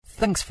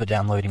Thanks for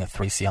downloading a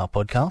 3CR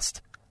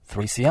podcast.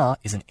 3CR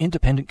is an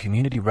independent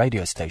community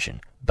radio station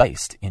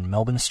based in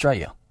Melbourne,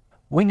 Australia.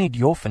 We need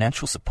your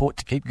financial support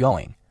to keep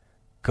going.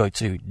 Go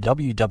to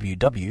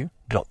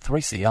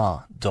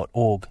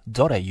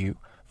www.3cr.org.au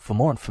for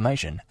more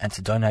information and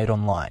to donate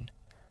online.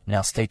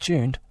 Now stay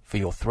tuned for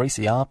your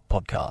 3CR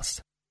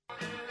podcast.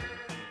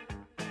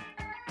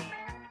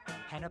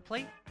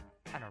 Panoply,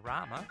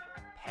 panorama,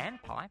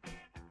 panpipe,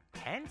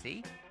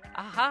 pansy,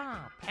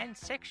 aha,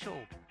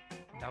 pansexual,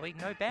 knowing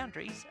no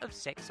boundaries of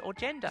sex or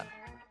gender.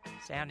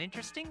 Sound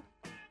interesting?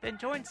 Then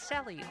join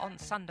Sally on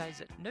Sundays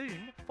at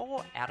noon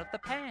for Out of the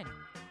Pan.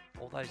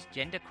 All those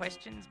gender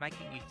questions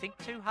making you think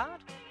too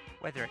hard?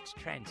 Whether it's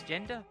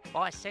transgender,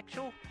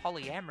 bisexual,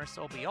 polyamorous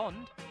or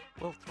beyond,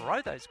 we'll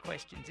throw those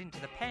questions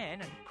into the pan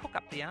and cook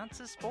up the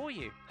answers for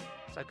you.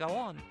 So go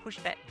on, push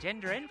that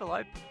gender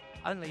envelope,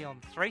 only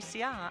on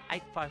 3CR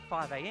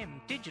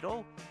 855am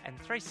digital and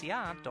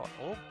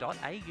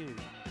 3cr.org.au.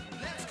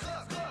 Let's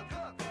cook, cook, cook.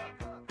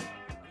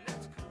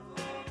 Let's cook.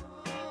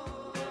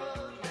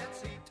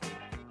 Let's eat.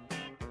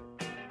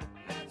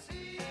 Let's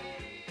eat.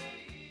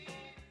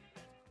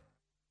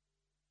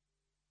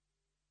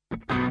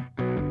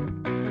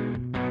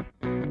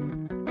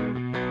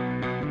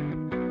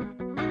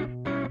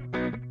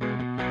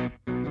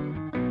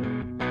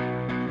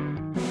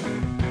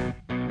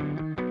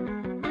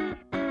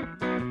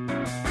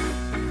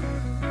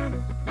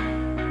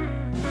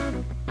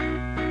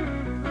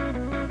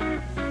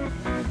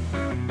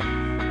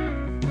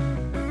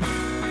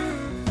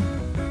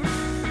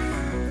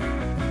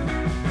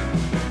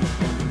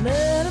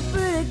 Met a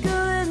pretty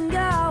good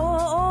guy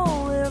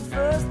on their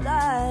first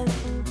night.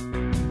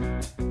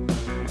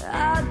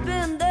 I'd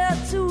been there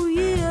 2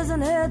 years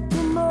and had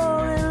 2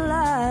 more in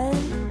line.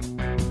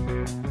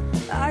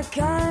 I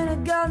kinda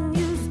gotten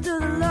used to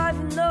the life,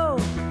 you know,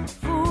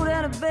 food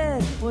and a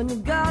bed when you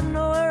got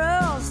nowhere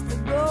else to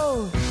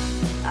go.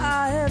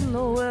 I had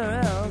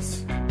nowhere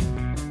else.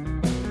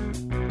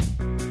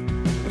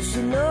 She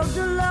looked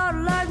a lot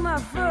like my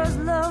first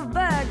love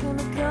back in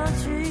the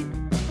country,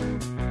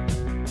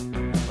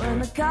 when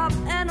the cop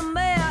and the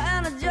mayor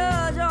and the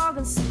judge all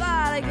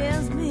conspired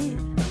against me.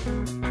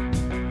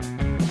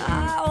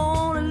 I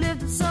only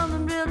lifted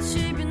something real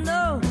cheap, you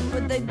know,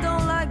 but they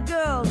don't like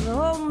girls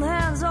holding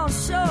hands on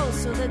show,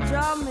 so they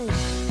drop me,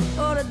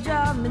 or they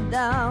drop me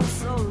down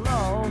so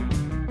low.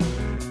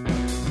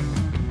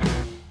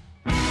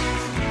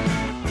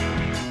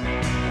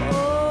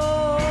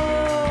 Oh,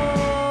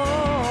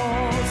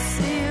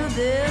 see you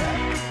there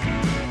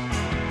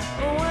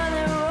when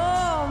they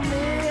roll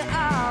me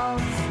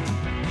out.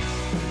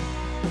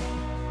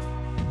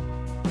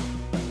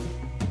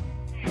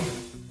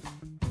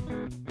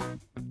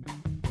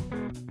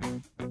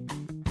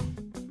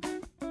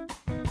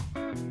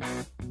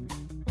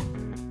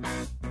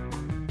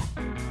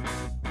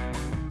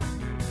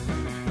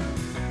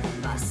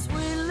 My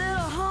sweet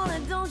little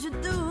honey, don't you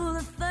do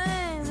the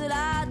things that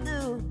I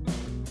do.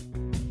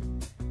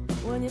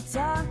 When your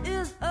time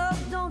is up,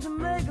 don't you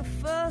make a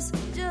fuss,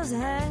 just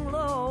hang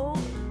low.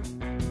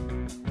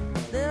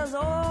 There's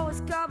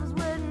always coppers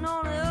waiting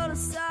on the other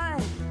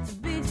side to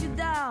beat you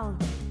down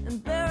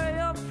and bury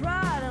your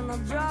pride, and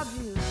they'll drop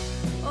you,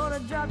 or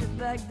they'll drop you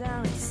back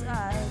down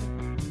inside.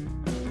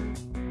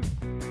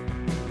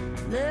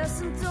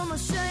 Listen to my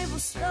shameful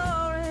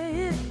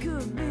story, it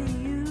could be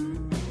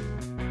you.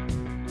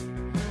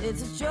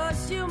 It's a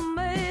choice you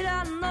made,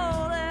 I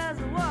know that's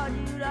what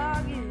you'd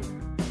argue,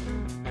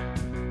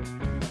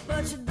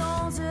 but you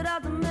don't set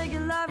out to make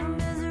your life a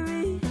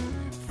misery.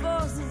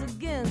 Forces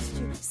against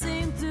you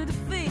seem to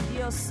defeat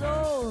your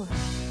soul,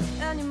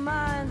 and your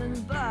mind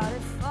and body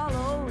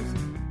follows.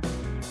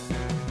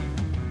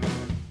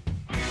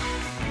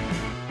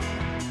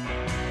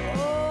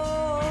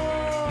 Oh,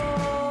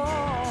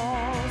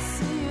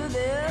 see you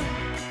there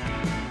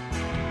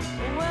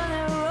when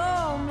they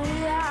roll me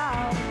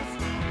out.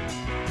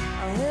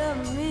 Oh, have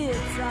me a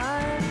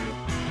time.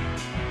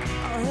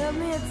 Oh, have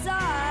me a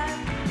time.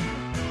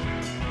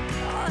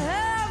 Oh,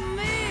 have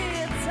me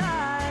a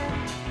time.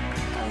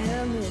 Oh,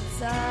 have me a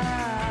time.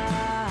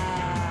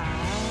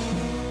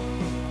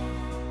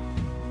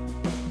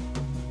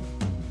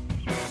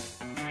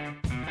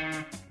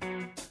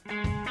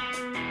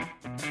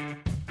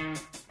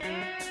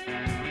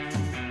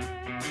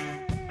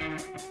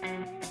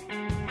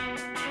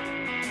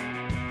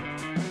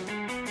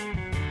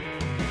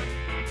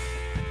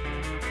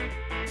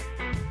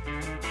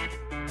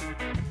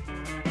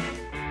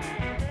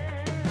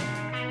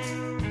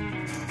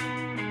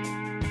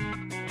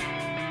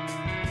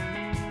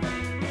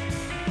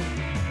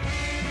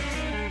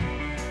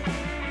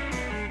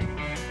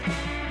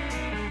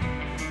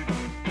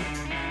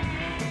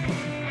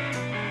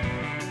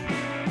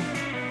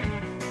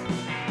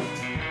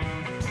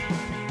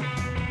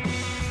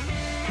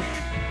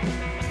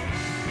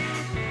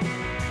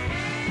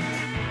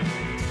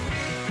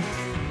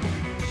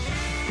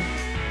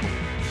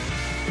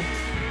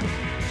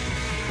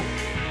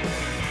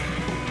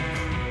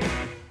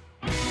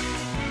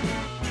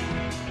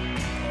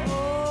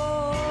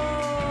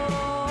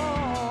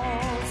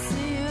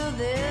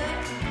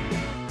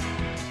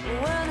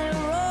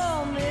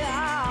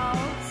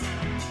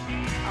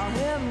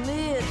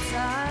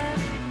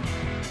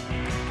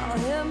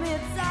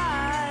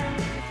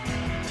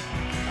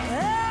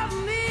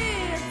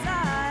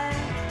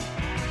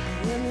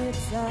 me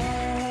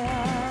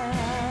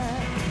time.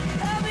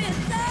 Help me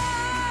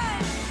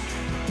time.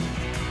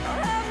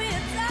 Oh, help me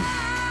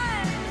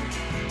time.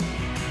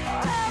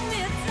 Oh, help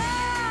me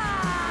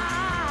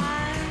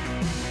time.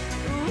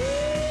 Ooh.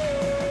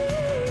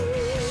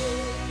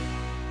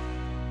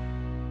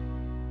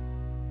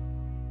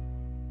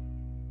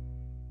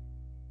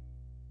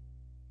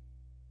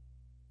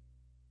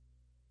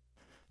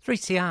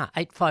 3CR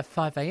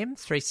 855 AM,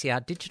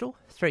 3CR Digital,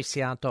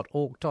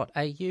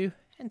 3cr.org.au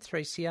and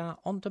 3CR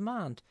On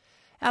Demand.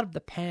 Out of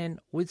the Pan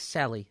with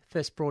Sally,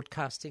 first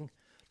broadcasting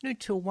noon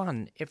till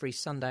 1 every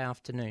Sunday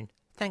afternoon.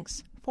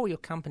 Thanks for your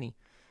company.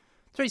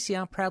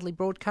 3CR proudly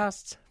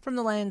broadcasts from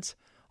the lands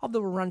of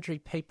the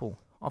Wurundjeri people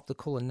of the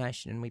Kulin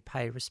Nation, and we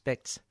pay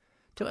respects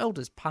to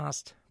elders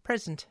past,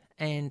 present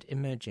and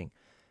emerging.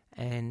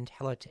 And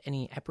hello to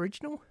any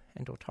Aboriginal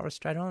and or Torres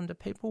Strait Islander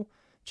people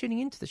tuning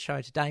into the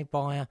show today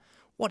via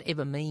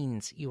whatever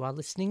means you are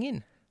listening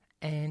in.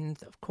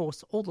 And, of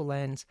course, all the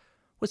lands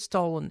were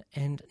stolen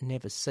and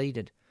never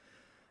ceded.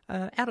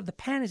 Out of the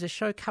Pan is a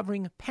show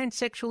covering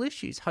pansexual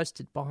issues,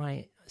 hosted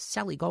by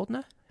Sally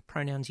Goldner,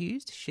 pronouns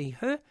used, she,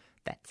 her,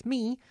 that's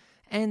me,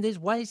 and there's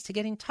ways to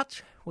get in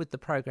touch with the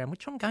program,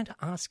 which I'm going to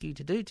ask you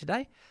to do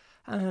today.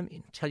 I'll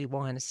tell you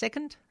why in a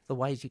second. The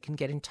ways you can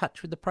get in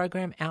touch with the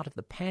program, out of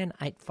the pan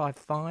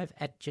 855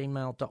 at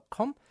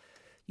gmail.com.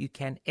 You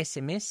can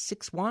SMS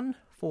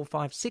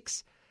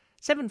 61456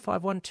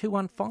 751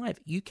 215.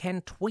 You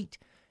can tweet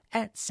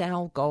at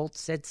Sal Gold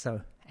Said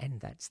So, and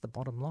that's the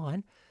bottom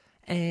line.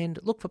 And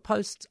look for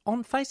posts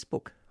on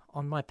Facebook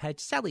on my page,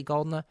 Sally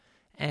Goldner,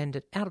 and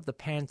at Out of the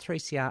Pan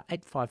 3CR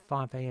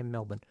 855 AM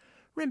Melbourne.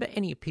 Remember,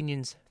 any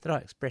opinions that I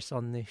express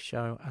on this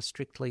show are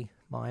strictly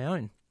my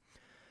own.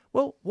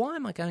 Well, why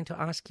am I going to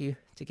ask you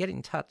to get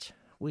in touch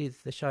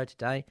with the show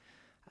today?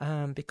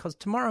 Because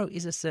tomorrow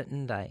is a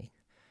certain day.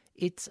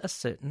 It's a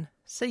certain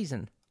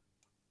season.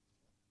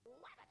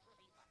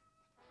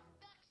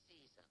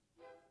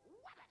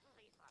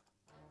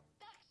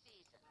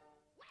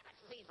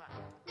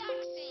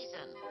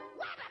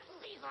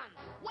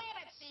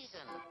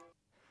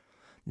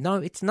 No,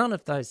 it's none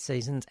of those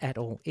seasons at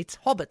all. It's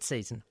Hobbit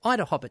season,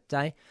 Ida Hobbit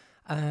Day.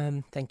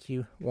 Thank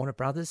you, Warner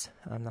Brothers.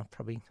 I've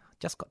probably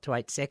just got to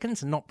 8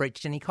 seconds and not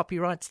breached any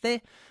copyrights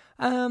there.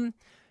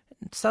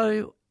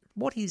 So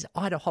what is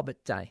Ida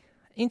Hobbit Day?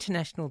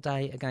 International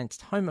Day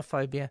Against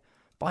Homophobia,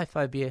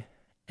 Biphobia,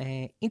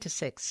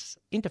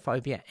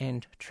 interphobia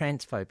and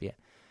transphobia.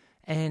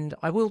 And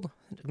I will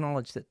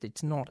acknowledge that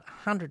it's not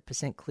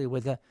 100% clear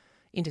whether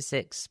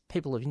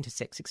people of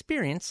intersex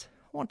experience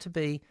want to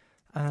be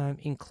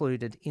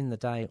included in the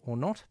day or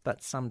not,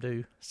 but some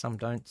do, some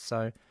don't.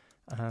 So,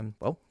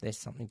 well, there's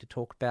something to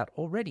talk about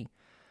already.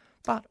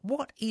 But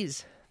what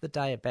is the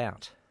day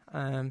about?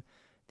 The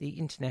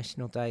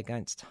International Day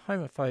Against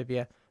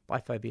Homophobia,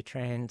 Biphobia,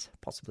 Trans,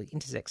 possibly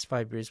intersex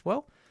phobia as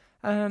well.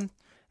 And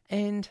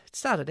it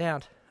started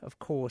out, of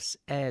course,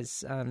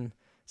 as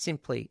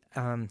simply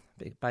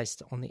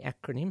based on the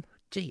acronym.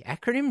 Gee,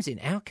 acronyms in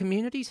our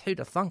communities, who'd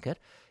have thunk it?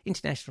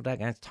 International Day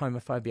Against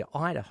Homophobia,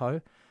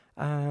 Idaho.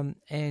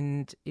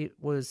 And it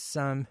was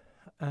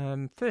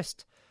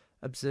first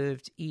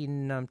observed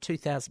in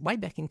 2000, way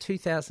back in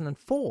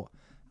 2004,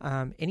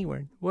 anywhere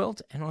in the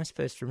world, and I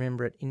first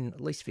remember it in at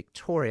least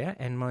Victoria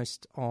and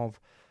most of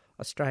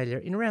Australia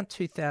in around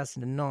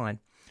 2009.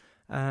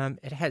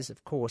 It has,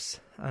 of course,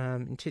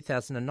 in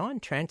 2009,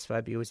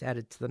 transphobia was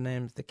added to the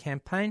name of the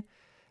campaign,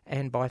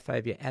 and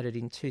biphobia added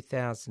in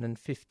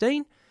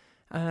 2015.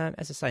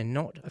 As I say,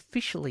 not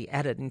officially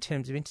added in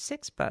terms of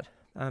intersex, but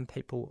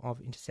people of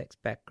intersex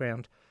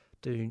background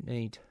do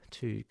need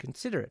to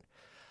consider it,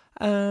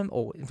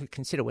 or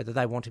consider whether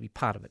they want to be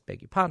part of it,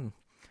 beg your pardon.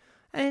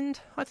 And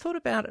I thought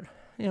about it,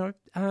 it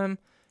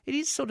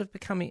is sort of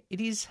becoming,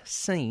 it is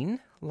seen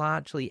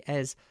largely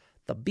as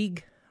the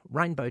big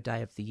rainbow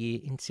day of the year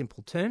in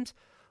simple terms,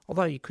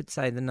 although you could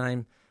say the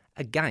name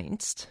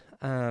against,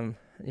 could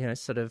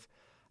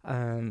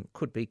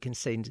be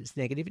conceived as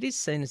negative. It is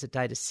seen as a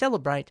day to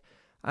celebrate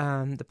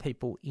the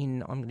people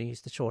in, I'm going to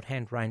use the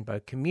shorthand, rainbow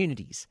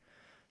communities.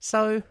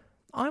 So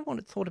I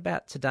thought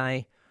about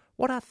today,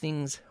 what are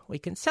things we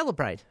can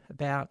celebrate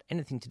about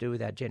anything to do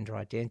with our gender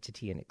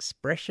identity and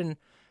expression,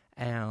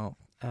 our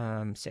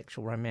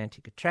sexual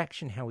romantic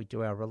attraction, how we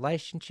do our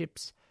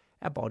relationships,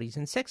 our bodies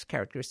and sex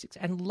characteristics.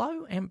 And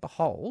lo and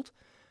behold,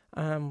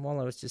 while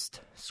I was just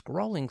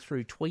scrolling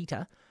through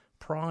Twitter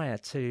prior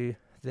to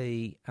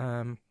the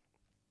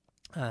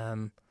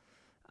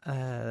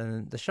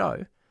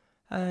show,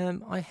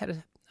 I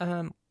had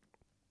a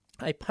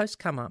post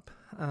come up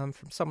from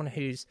someone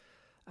whose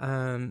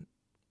handle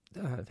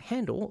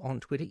on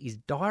Twitter is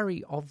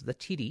Diary of the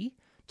Tiddy,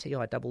 Tiddy,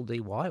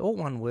 all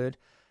one word,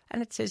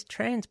 and it says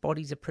trans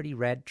bodies are pretty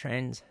rad,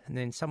 trans, and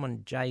then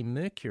someone J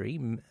Mercury,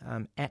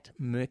 at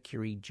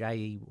Mercury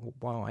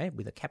JY,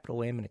 with a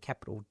capital M and a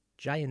capital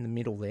J in the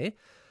middle there,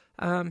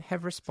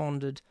 have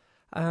responded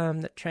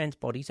that trans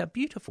bodies are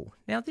beautiful.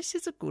 Now, this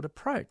is a good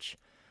approach.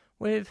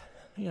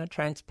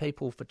 Trans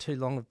people for too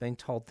long have been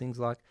told things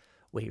like,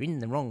 we're in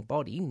the wrong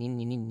body,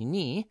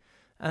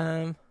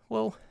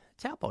 well,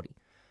 It's our body.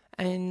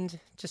 And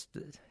just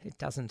it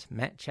doesn't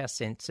match our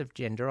sense of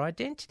gender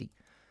identity.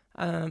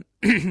 And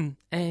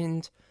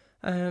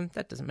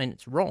that doesn't mean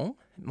it's wrong.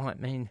 It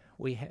might mean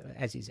we have,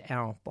 as is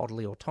our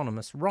bodily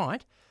autonomous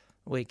right,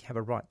 we have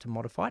a right to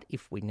modify it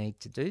if we need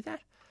to do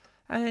that.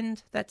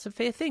 And that's a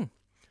fair thing.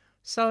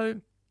 So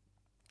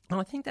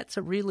I think that's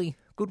a really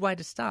good way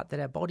to start,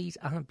 that our bodies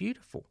are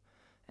beautiful.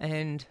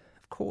 And,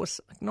 of course,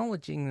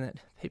 acknowledging that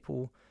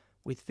people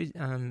with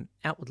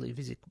outwardly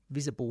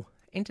visible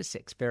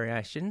intersex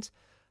variations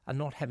are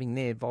not having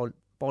their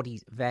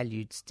bodies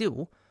valued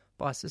still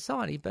by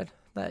society, but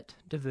that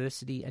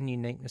diversity and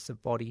uniqueness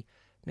of body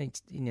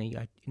needs,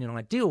 in an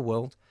ideal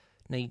world,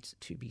 needs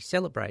to be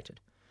celebrated.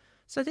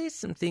 So there's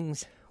some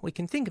things we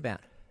can think about.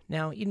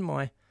 Now, in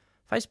my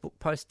Facebook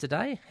post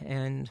today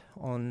and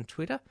on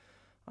Twitter,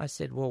 I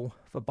said, well,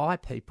 for bi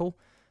people,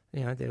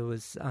 there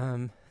was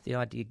the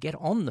idea, get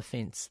on the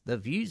fence, the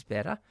view's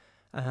better.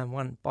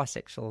 One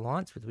bisexual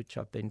alliance with which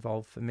I've been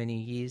involved for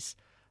many years,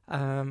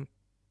 had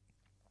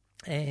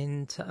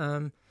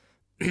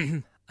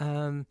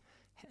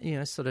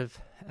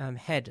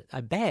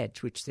a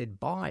badge which said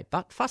bi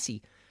but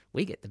fussy.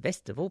 We get the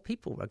best of all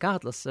people,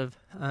 regardless of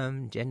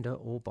gender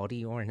or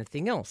body or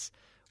anything else,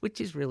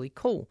 which is really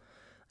cool.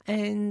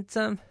 And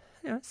so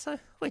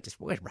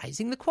we're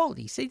raising the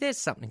quality. See, there's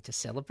something to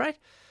celebrate.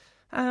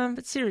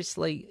 But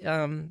seriously,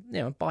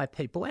 bi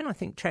people, and I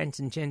think trans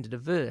and gender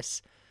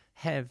diverse,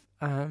 have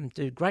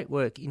do great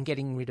work in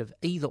getting rid of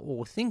either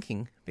or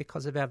thinking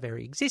because of our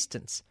very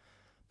existence.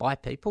 Bi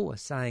people are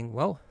saying,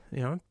 well,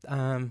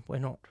 we're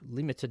not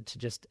limited to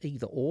just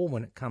either or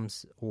when it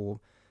comes, or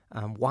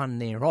one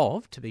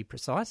thereof, to be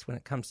precise, when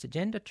it comes to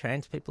gender.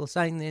 Trans people are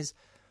saying there's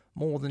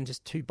more than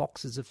just 2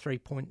 boxes of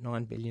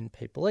 3.9 billion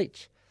people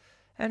each.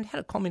 And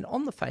had a comment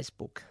on the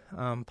Facebook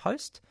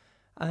post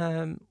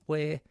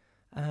where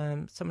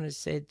someone has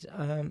said,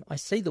 I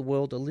see the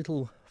world a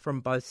little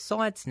from both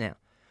sides now.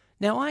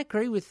 Now, I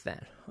agree with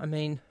that. I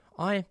mean,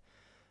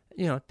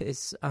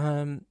 there's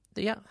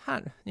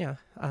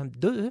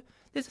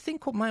there's a thing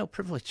called male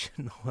privilege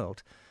in the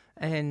world,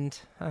 and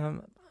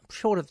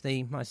short of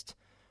the most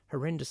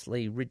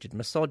horrendously rigid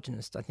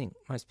misogynist, I think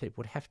most people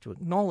would have to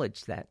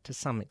acknowledge that to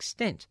some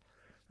extent.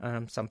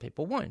 Some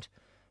people won't.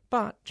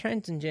 But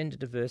trans and gender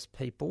diverse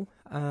people,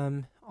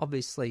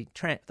 obviously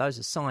those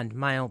assigned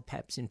male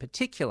perhaps in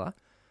particular,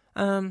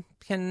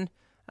 can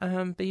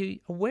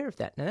be aware of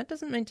that. Now, that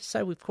doesn't mean to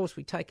say, of course,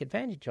 we take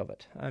advantage of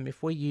it.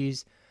 If we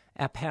use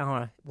our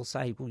power,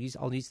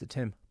 I'll use the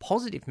term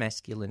positive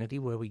masculinity,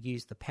 where we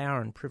use the power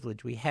and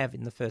privilege we have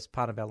in the first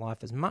part of our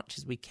life as much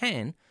as we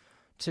can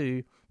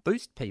to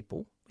boost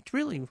people, which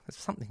really is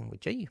something,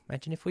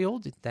 imagine if we all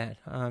did that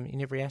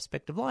in every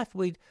aspect of life,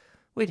 we'd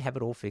have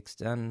it all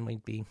fixed, and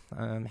we'd be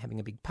having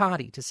a big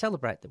party to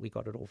celebrate that we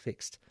got it all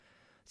fixed.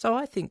 So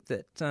I think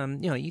that,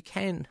 you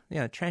can,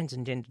 trans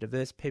and gender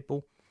diverse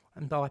people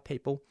and bi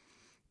people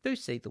do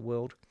see the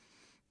world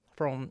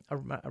from a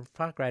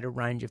far greater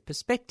range of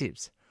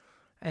perspectives.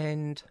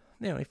 And,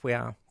 if we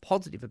are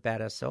positive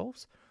about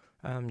ourselves,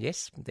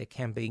 yes, there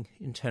can be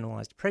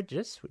internalised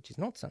prejudice, which is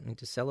not something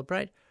to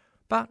celebrate.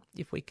 But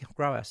if we can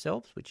grow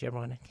ourselves, which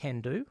everyone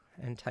can do,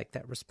 and take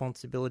that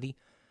responsibility,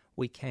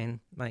 we can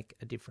make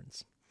a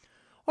difference.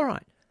 All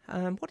right,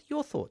 what are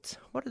your thoughts?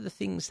 What are the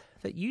things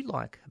that you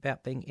like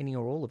about being any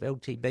or all of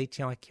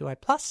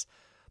LGBTIQA+?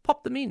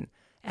 Pop them in,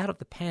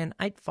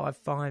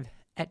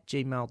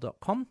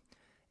 outofthepan855@gmail.com,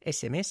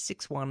 SMS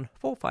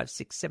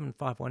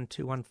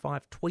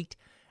 61456751215, tweet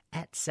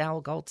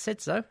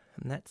 @SalGoldSaidSo,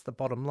 and that's the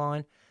bottom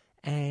line,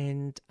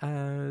 and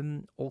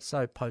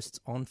also posts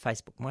on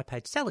Facebook, my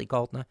page, Sally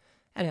Goldner,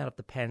 and Out of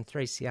the Pan,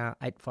 3CR,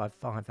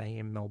 855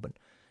 AM Melbourne.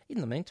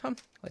 In the meantime,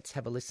 let's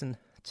have a listen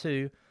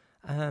to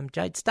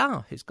Jade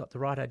Starr, who's got the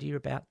right idea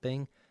about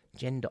being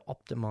gender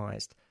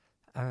optimised.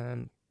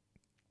 And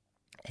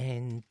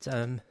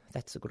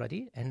that's a good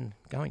idea, and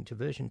going to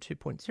version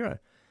 2.0,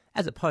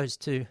 as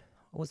opposed to,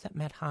 was that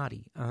Matt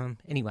Hardy?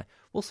 Anyway,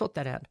 we'll sort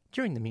that out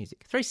during the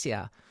music.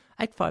 3CR,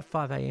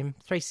 855 AM,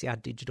 3CR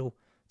Digital,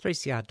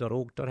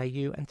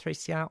 3cr.org.au, and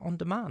 3CR On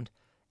Demand.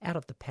 Out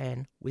of the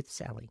Pan with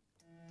Sally.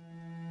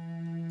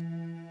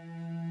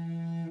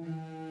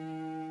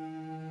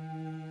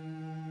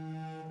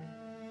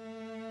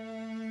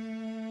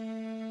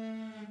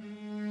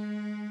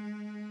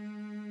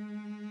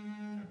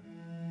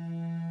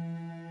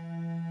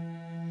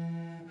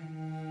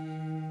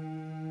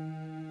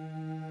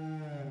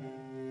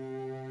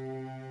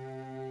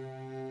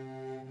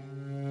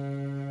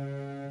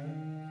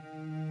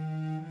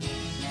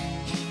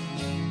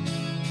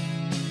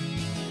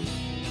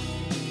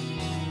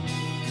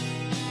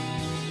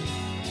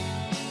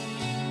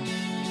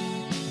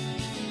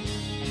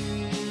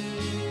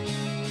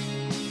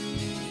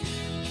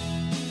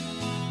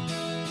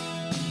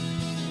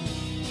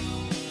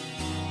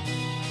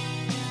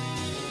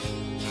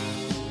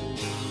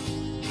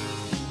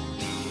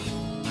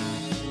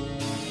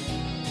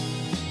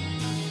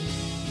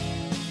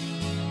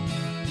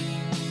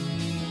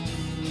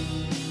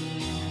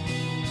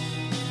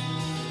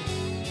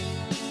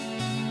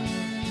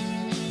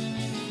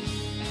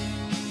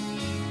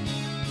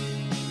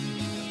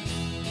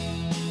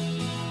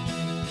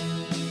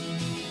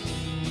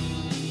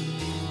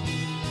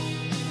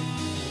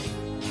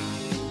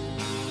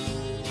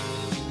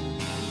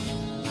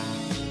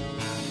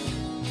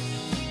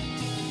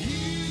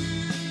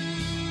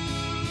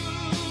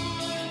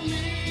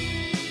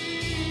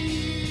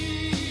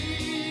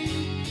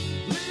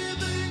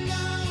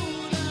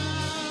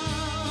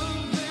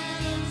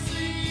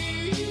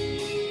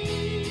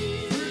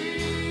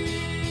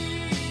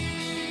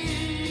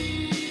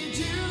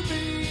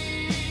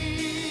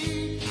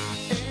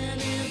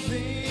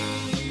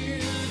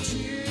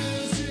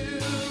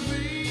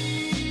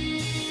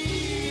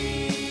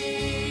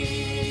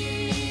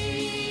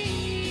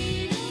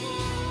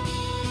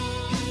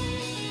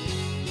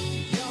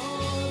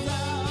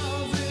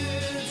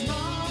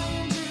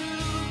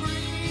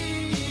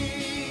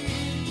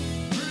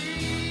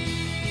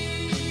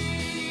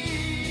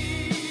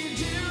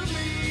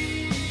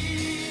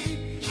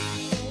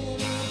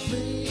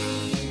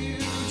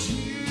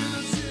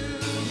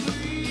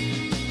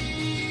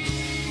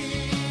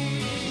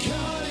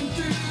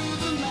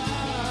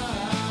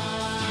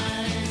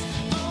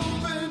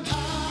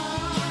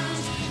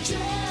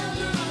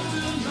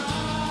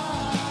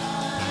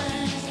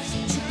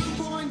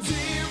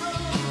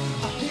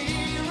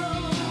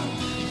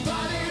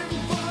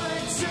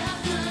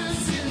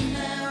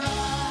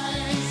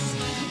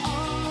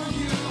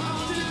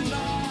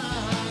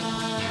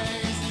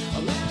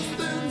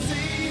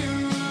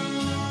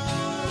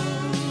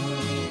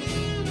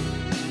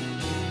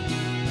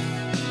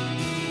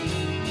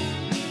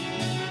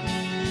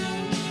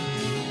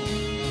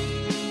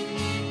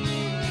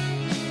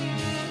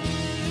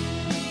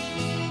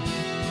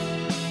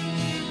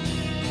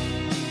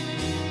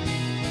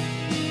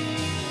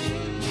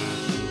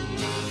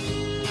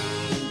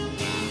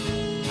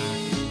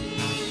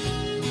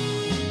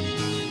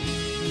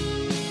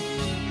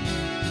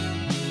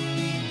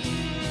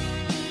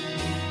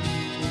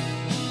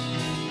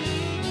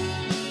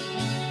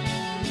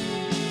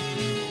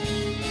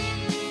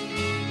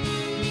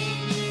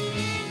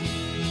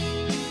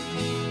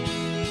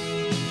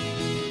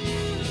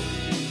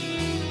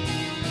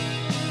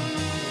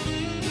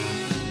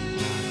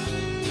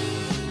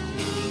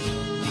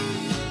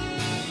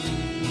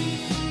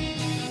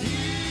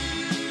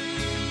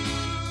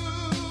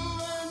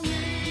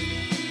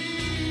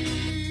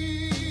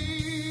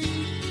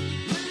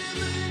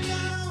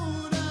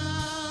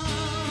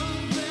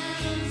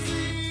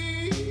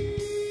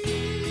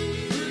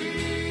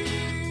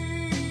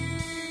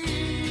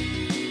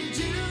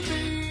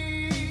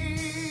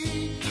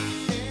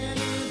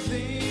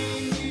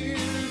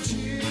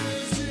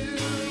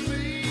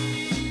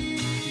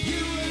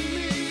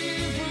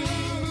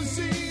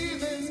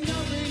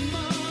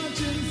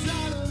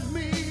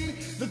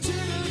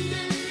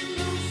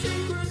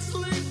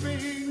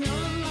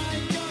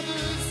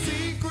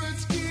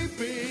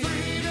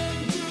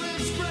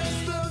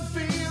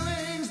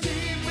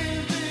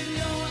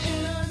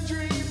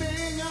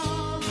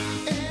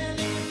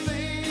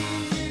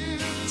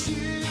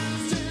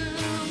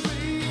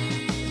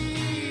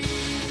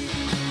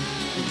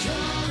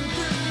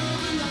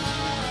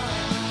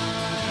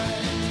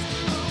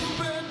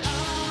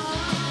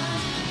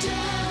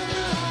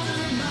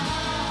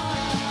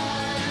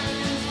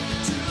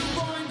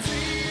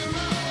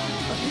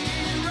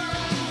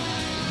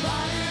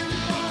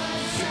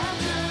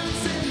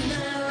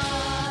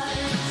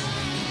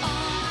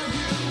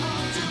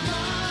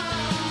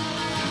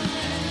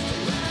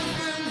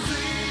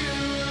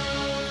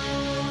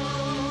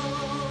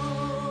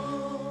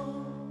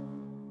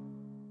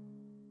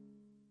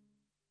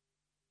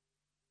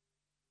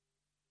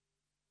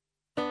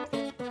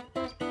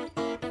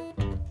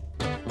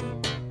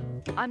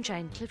 I'm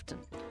Jane Clifton,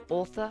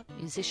 author,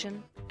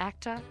 musician,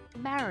 actor,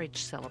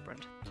 marriage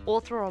celebrant,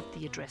 author of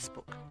The Address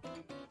Book.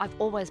 I've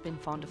always been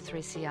fond of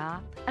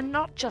 3CR, and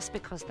not just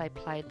because they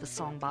played the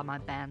song by my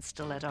band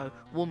Stiletto,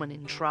 Woman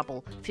in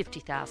Trouble,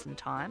 50,000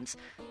 times.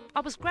 I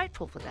was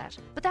grateful for that,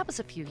 but that was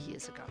a few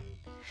years ago.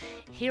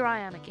 Here I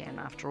am again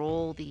after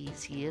all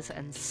these years,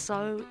 and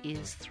so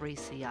is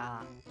 3CR.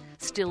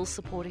 Still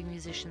supporting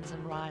musicians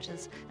and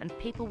writers and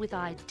people with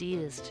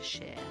ideas to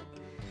share.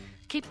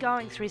 Keep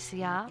going,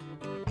 3CR.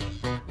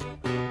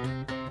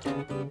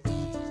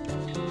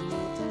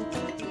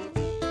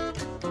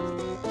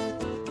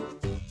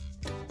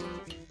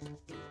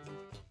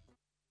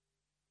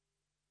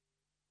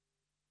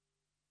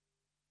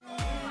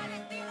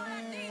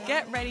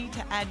 Get ready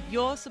to add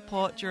your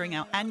support during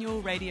our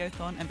annual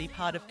Radiothon and be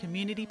part of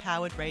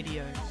community-powered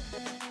radio.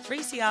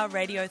 3CR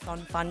Radiothon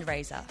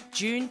fundraiser,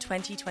 June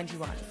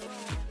 2021.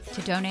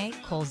 To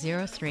donate, call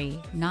 03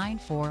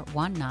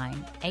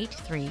 9419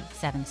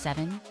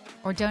 8377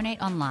 or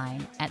donate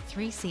online at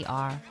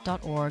 3cr.org.au.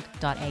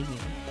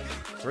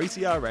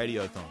 3CR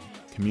Radiothon,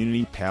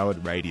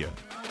 community-powered radio.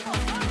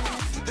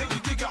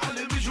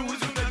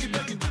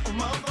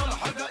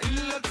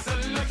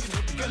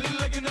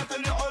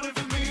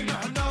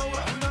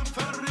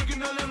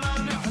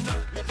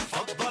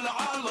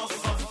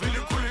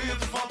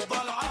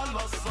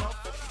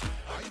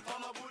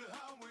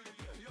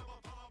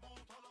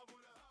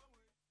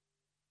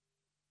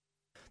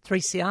 Three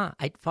CR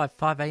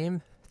 855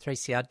 AM,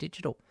 3CR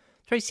Digital,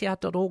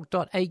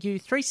 3cr.org.au,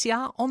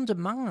 3CR On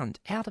Demand,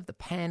 Out of the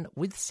Pan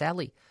with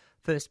Sally.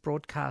 First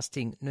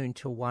broadcasting noon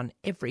till 1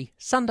 every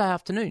Sunday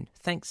afternoon.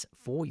 Thanks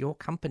for your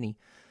company.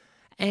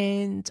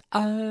 And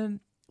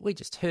we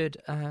just heard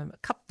a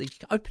couple of the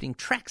opening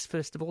tracks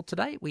first of all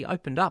today. We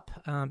opened up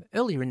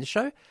earlier in the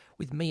show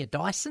with Mia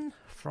Dyson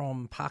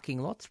from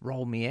Parking Lots,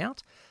 Roll Me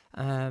Out.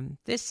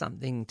 There's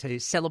something to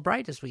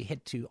celebrate as we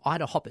head to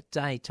Ida Hoppet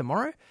Day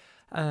tomorrow.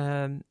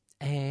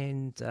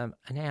 And an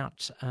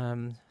out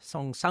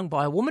song sung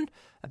by a woman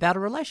about a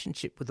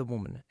relationship with a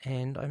woman.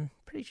 And I'm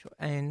pretty sure,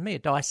 and Mia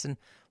Dyson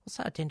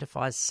also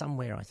identifies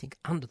somewhere, I think,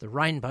 under the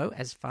rainbow,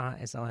 as far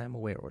as I am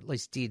aware, or at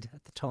least did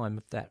at the time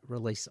of that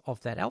release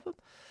of that album.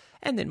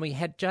 And then we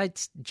had Dread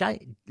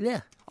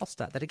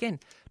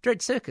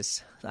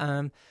Circus,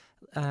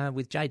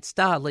 with Jade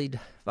Starr, lead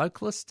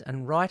vocalist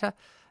and writer,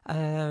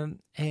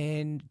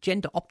 and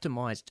Gender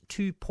Optimised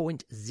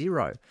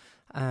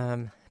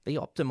 2.0. Be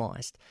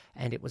optimised,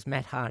 and it was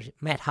Matt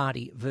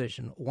Hardy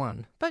version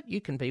 1. But you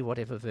can be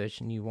whatever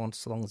version you want,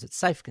 so long as it's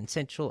safe,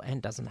 consensual,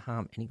 and doesn't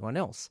harm anyone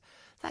else.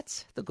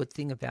 That's the good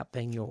thing about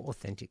being your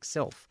authentic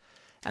self.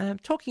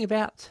 Talking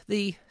about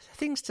the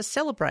things to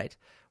celebrate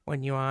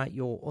when you are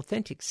your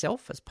authentic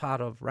self as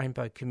part of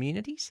Rainbow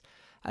Communities.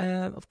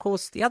 Of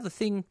course, the other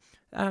thing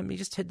you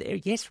just heard there,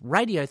 yes,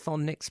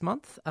 Radiothon next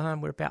month.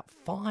 We're about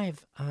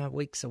 5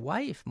 weeks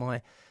away, if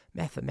my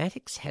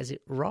mathematics has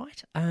it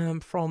right,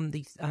 from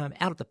the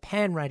Out of the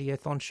Pan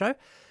Radiothon show.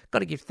 Got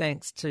to give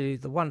thanks to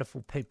the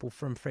wonderful people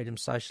from Freedom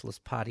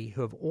Socialist Party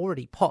who have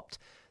already popped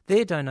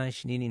their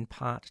donation in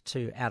part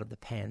to Out of the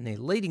Pan. They're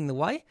leading the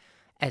way,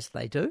 as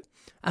they do.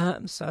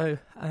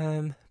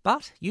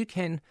 But you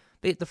can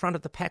be at the front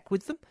of the pack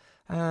with them.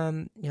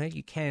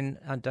 You can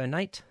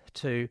donate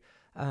to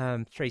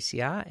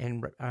 3CR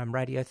and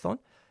Radiothon.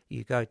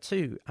 You go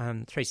to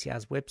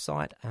 3CR's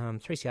website,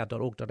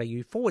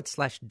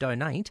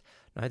 3cr.org.au/donate.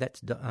 No,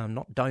 that's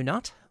not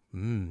donut.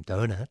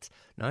 Donuts.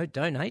 No,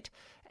 donate.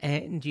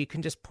 And you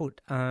can just put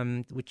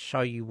which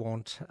show you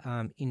want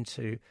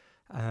into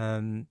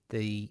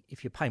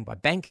if you're paying by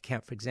bank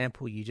account, for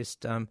example, you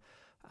just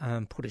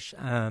put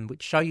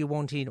which show you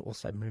want in.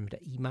 Also remember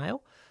to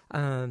email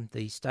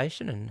the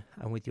station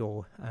and with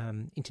your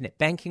internet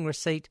banking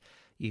receipt.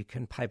 You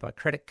can pay by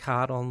credit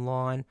card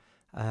online.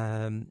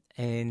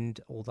 And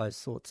all those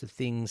sorts of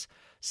things.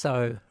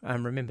 So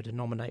remember to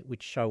nominate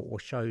which show or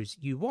shows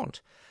you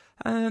want.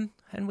 And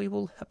we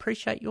will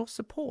appreciate your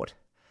support.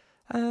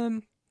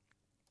 And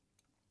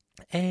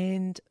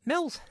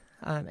Mel's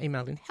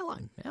emailed in. Hello,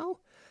 Mel.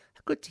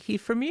 Good to hear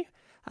from you.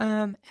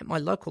 At my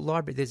local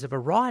library, there's a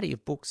variety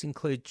of books,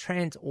 include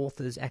trans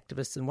authors,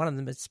 activists, and one of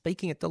them is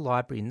speaking at the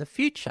library in the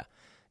future.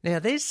 Now,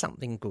 there's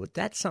something good.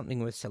 That's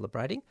something worth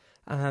celebrating.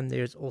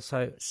 There's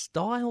also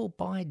Style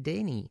by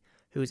Denny,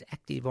 who is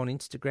active on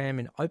Instagram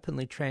and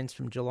openly trans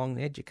from Geelong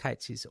and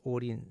educates his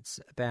audience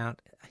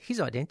about his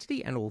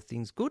identity and all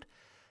things good.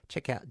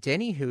 Check out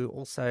Denny, who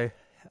also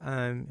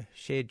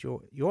shared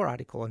your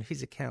article on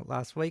his account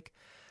last week.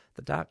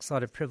 The dark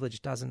side of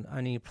privilege doesn't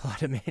only apply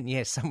to men.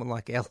 Yes, someone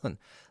like Ellen.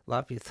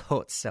 Love your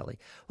thoughts, Sally.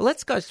 Well,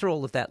 let's go through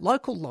all of that.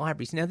 Local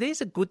libraries. Now,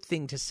 there's a good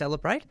thing to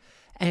celebrate.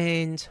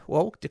 And,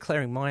 well,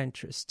 declaring my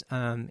interest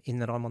in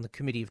that I'm on the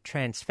committee of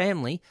Trans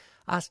Family,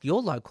 ask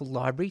your local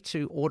library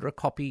to order a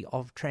copy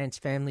of Trans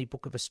Family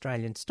Book of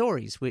Australian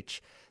Stories,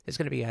 which there's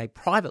going to be a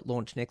private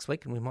launch next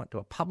week, and we might do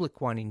a public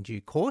one in due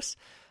course.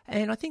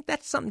 And I think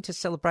that's something to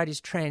celebrate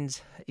is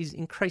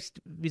increased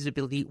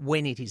visibility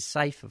when it is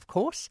safe, of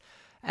course.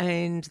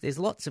 And there's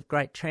lots of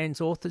great trans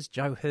authors,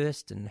 Jo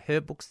Hurst and her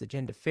books, The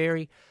Gender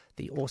Fairy.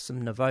 the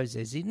awesome Nouveau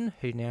Zezin,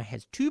 who now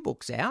has 2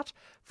 books out,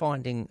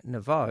 Finding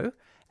Nouveau,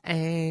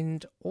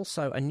 and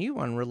also a new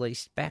one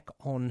released back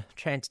on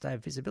Trans Day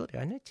of Visibility.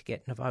 I need to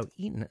get Nouveau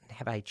in and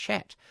have a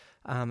chat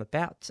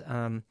about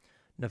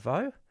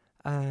Nouveau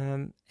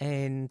and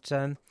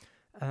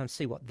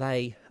see what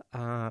they,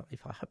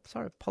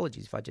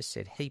 apologies if I just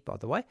said he, by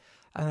the way,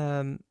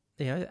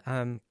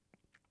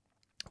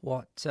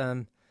 what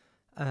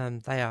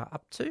they are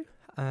up to,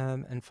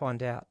 and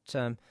find out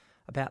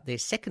about their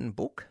second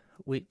book,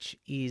 which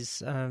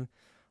is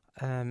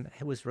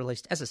was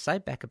released, as I say,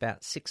 back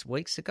about 6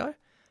 weeks ago,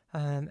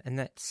 and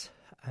that's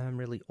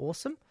really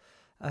awesome.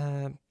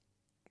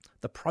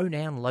 The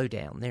Pronoun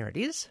Lowdown, there it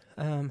is.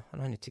 I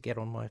need to get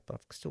on I've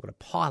still got a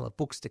pile of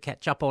books to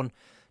catch up on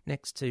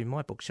next to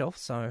my bookshelf,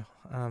 so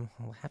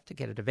I'll have to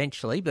get it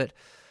eventually. But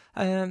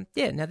now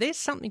there's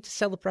something to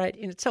celebrate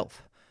in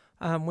itself.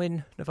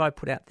 When Nouveau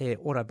put out their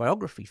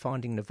autobiography,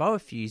 Finding Nouveau, a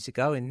few years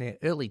ago in their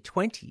early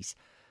 20s,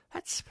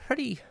 that's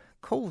pretty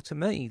cool to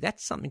me.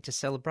 That's something to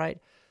celebrate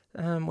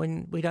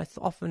when we don't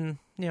often,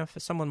 for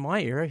someone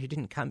my era who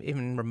didn't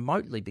even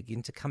remotely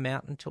begin to come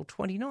out until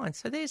 29.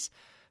 So there's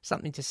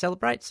something to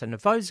celebrate. So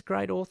Nouveau's a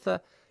great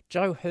author.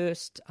 Joe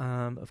Hurst,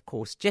 of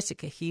course,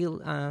 Jessica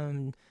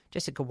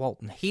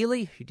Walton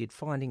Healy, who did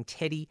Finding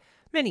Teddy,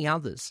 many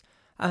others.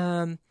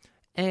 And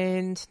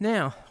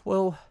now,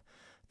 well,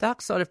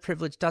 Dark Side of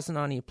Privilege doesn't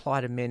only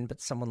apply to men,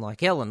 but someone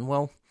like Ellen.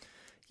 Well,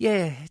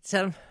 yeah, it's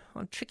I'm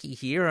tricky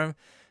here.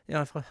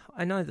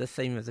 I know the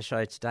theme of the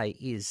show today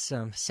is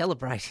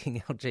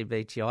celebrating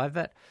LGBTI,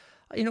 but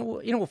in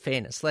all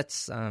fairness, let's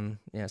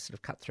sort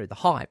of cut through the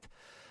hype.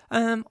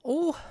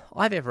 All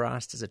I've ever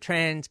asked as a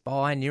trans,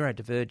 bi,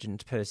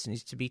 neurodivergent person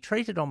is to be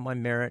treated on my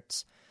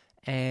merits,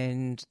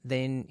 and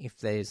then if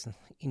there's,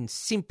 in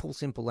simple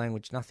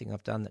language, nothing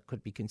I've done that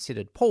could be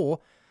considered poor,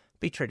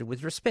 be treated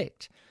with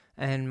respect,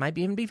 and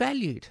maybe even be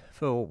valued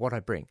for what I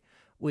bring,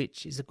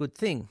 which is a good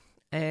thing.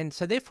 And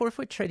so therefore, if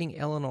we're treating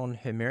Ellen on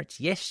her merits,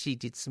 yes, she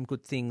did some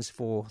good things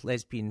for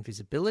lesbian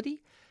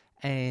visibility,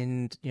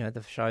 and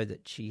the show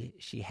that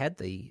she had,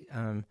 the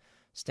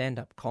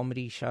stand-up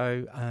comedy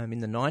show in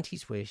the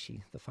 90s, where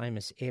the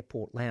famous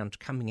Airport Lounge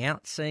coming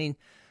out scene,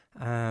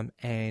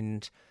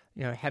 and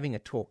having a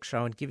talk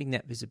show and giving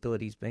that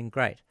visibility has been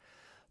great.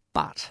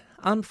 But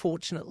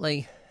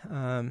unfortunately,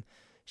 from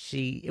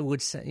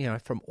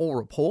all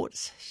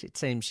reports, it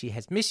seems she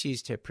has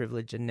misused her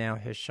privilege, and now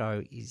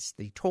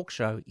the talk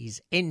show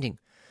is ending.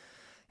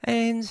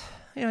 And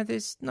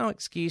there's no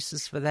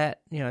excuses for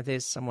that.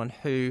 There's someone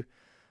who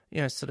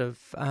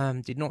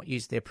did not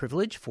use their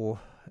privilege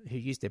who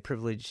used their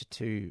privilege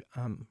to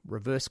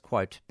reverse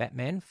quote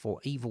Batman for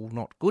evil,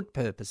 not good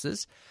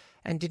purposes,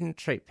 and didn't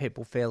treat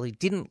people fairly,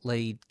 didn't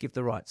give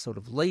the right sort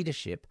of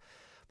leadership.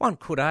 One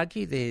could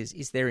argue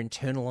is there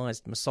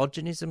internalised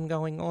misogynism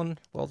going on?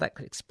 Well, that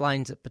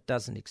explains it but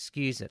doesn't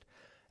excuse it.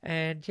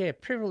 And yeah,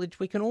 privilege,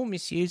 we can all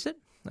misuse it.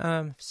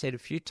 I've said a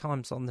few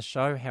times on the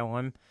show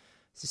how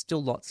there's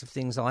still lots of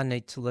things I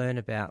need to learn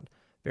about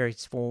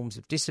various forms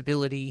of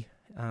disability,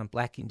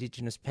 Black,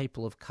 Indigenous,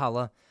 people of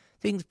colour,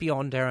 things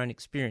beyond our own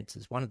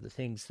experiences. One of the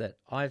things that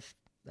I've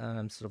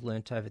sort of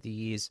learnt over the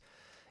years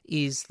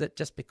is that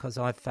just because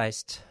I've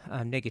faced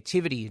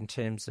negativity in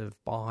terms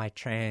of bi,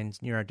 trans,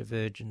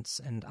 neurodivergence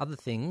and other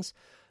things,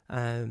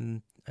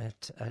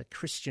 at a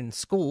Christian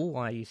school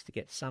I used to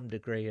get some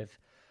degree of,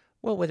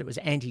 whether it was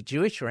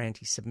anti-Jewish or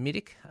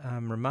anti-Semitic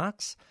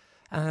remarks,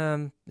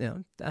 doesn't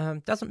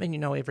mean you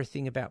know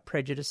everything about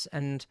prejudice,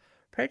 and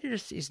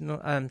prejudice is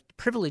not,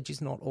 privilege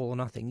is not all or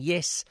nothing.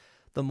 Yes,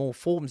 the more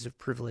forms of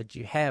privilege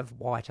you have,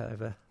 white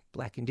over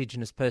Black,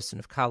 Indigenous, person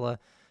of colour,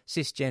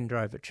 cisgender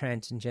over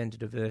trans and gender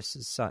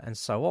diverse, and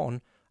so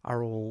on,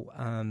 are all,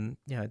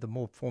 the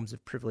more forms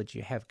of privilege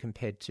you have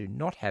compared to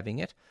not having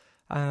it,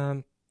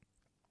 are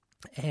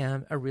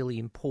really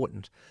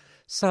important.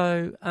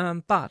 So,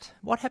 but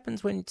what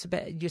happens when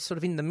you're sort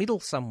of in the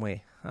middle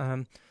somewhere?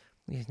 And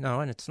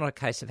it's not a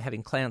case of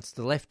having clowns to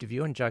the left of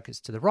you and jokers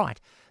to the right.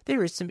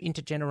 There is some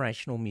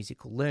intergenerational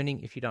musical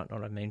learning. If you don't know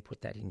what I mean,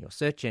 put that in your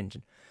search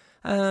engine.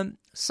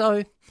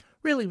 So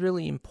really,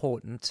 really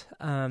important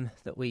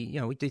that we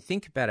do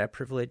think about our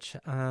privilege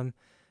and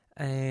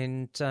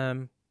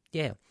how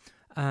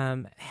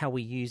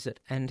we use it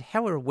and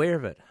how we're aware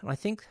of it. And I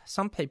think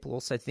some people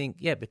also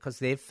think, because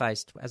they've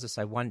faced, as I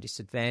say, one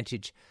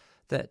disadvantage,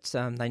 that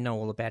they know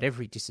all about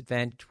every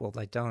disadvantage. Well,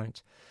 they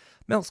don't.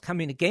 Mel's come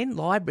in again.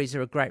 Libraries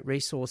are a great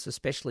resource,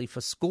 especially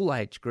for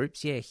school-age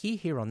groups. Yeah,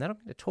 hear on that. I'm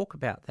going to talk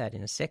about that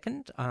in a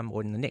second,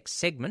 or in the next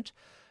segment.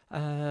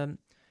 Denny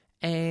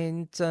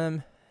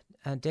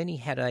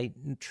had a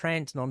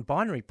trans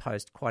non-binary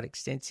post, quite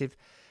extensive.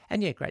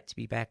 And yeah, great to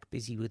be back,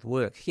 busy with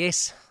work.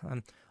 Yes.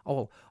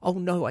 Oh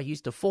no, I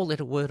used a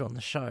 4-letter word on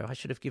the show. I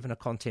should have given a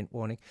content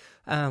warning.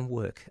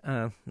 Work.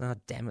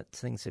 Damn it,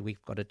 things that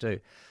we've got to do.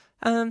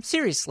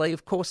 Seriously,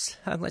 of course,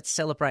 let's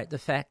celebrate the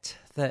fact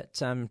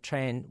that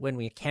when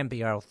we can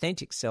be our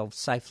authentic selves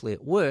safely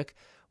at work,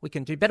 we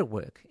can do better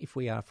work if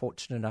we are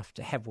fortunate enough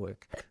to have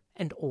work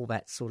and all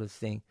that sort of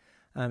thing.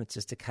 It's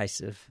just a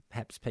case of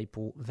perhaps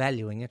people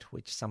valuing it,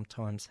 which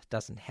sometimes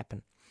doesn't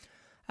happen.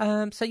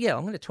 I'm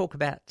going to talk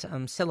about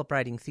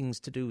celebrating things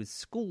to do with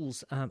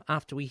schools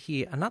after we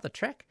hear another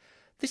track,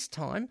 this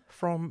time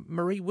from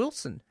Marie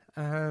Wilson,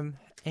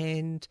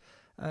 and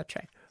a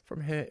track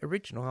from her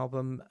original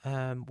album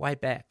way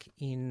back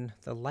in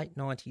the late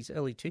 90s,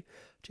 early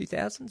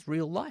 2000s,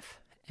 Real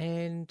Life,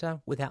 and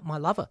Without My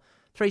Lover.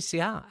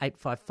 3CR,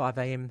 855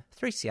 AM,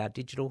 3CR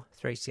Digital,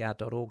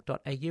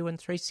 3cr.org.au, and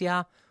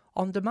 3CR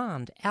On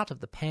Demand, Out of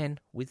the Pan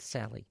with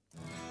Sally.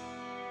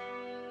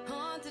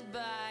 Haunted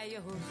by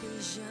your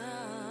vision,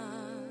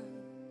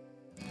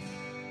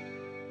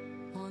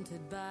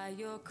 haunted by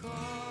your call.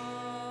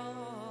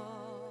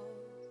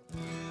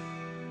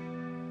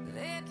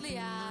 Lately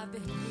I've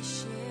been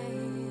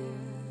wishing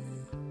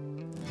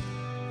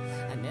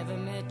I never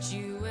met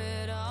you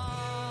at all.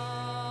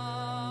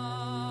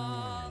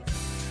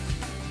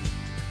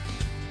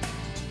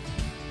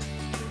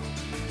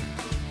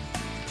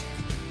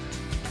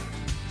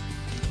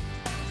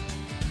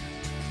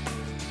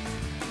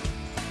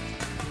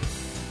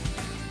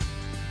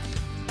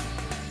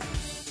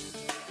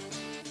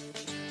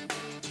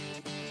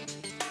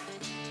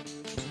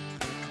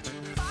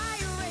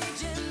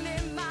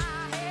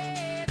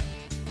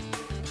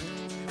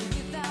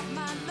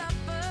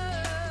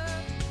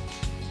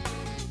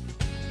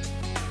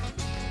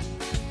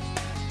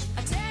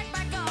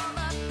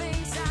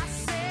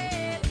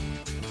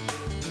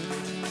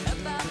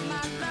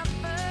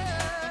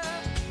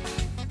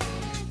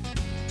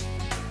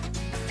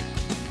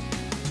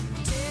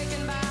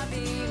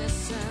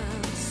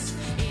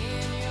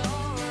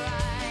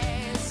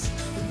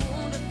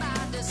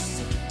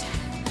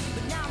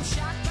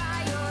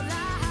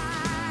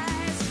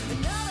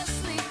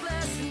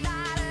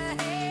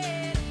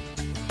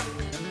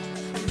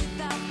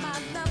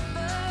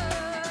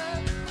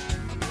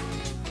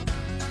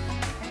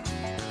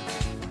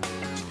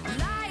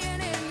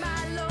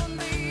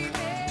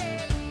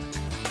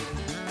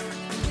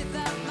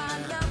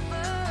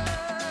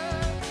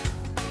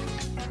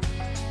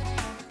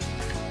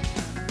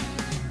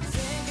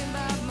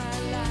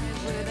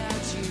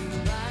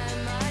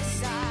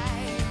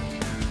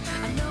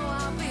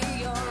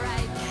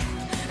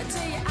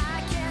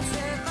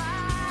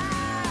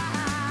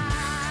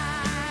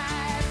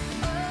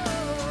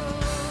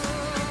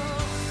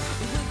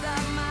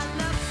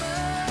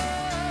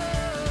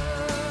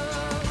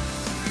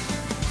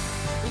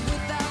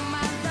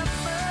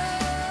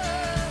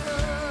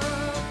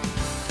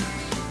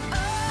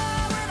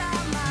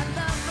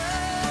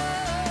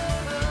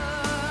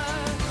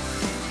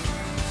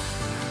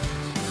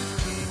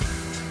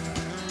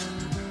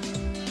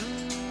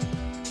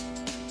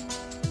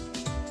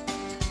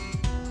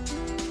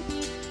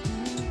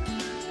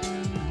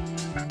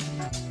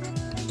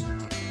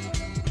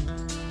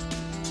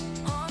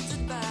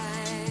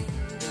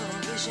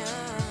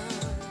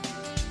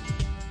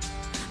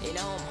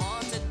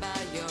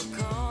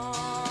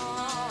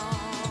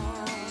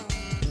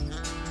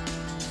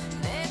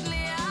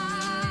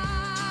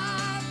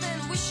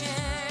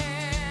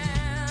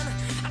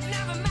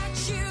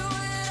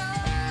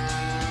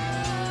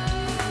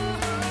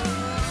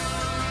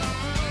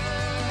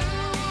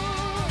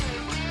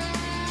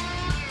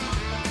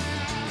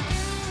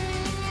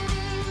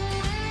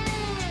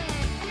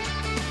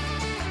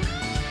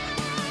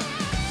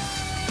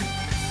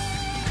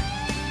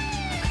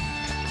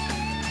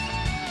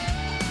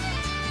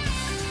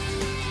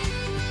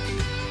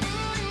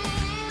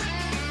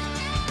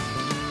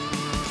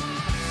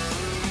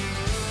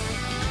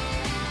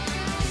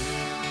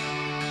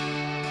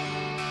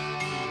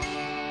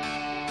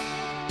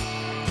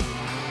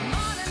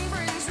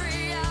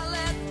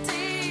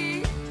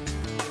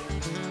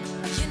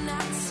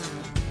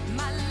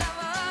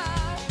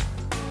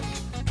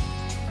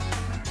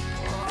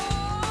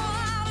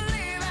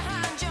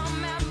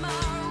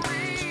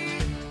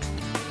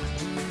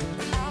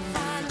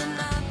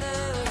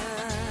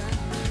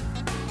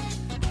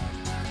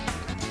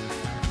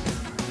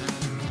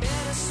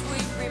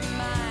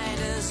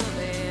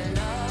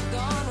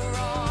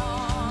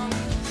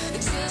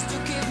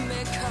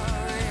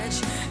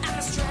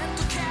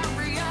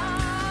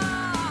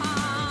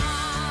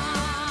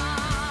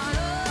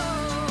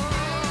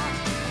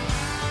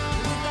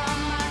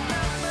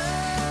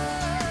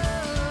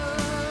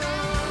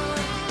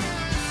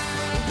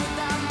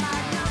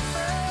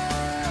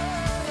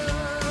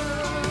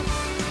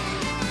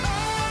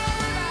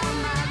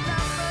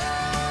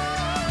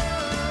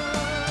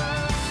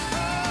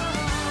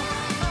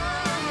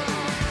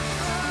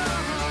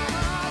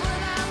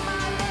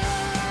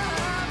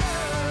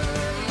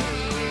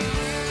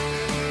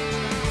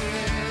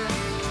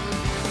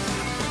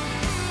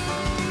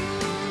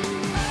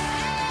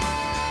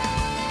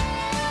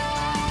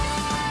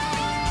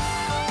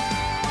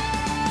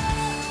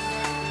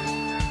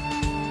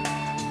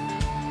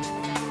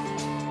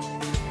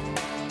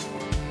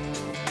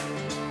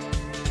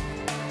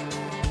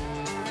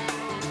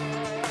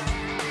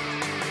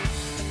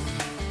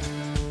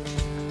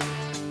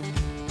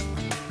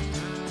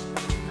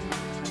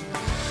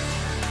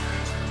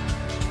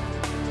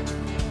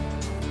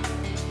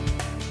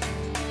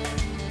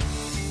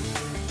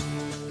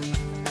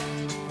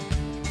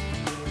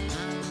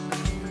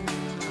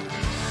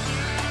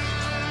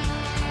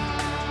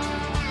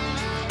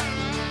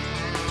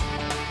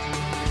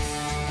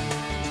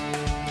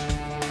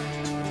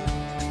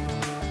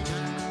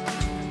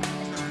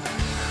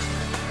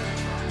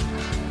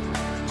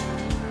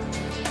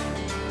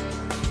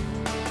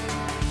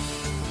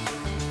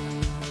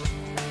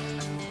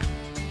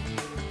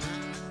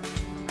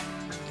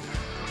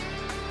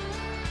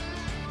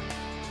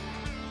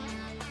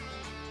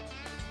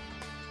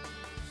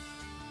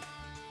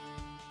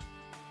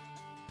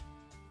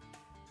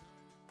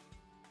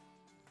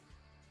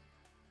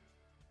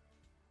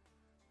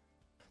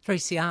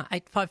 3CR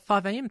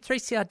 855 AM,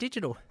 3CR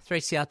Digital,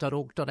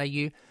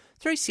 3cr.org.au,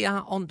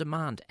 3CR On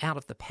Demand, Out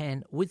of the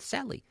Pan with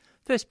Sally.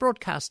 First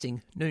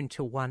broadcasting noon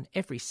till 1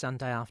 every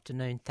Sunday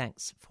afternoon.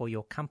 Thanks for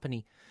your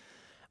company.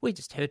 We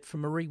just heard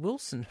from Marie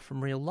Wilson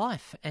from Real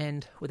Life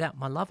and Without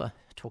My Lover,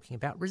 talking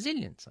about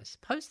resilience. I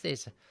suppose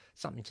there's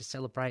something to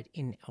celebrate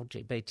in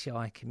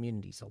LGBTI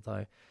communities,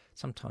 although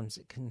sometimes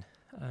it can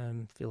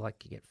feel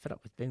like you get fed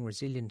up with being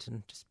resilient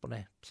and just want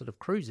to sort of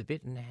cruise a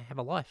bit and have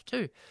a life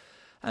too.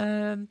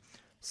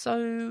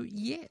 So,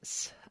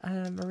 yes,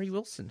 Marie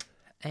Wilson,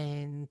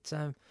 and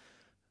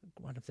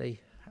one of the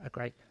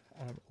great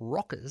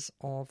rockers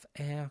of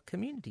our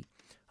community.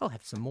 I'll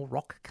have some more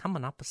rock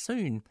coming up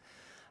soon.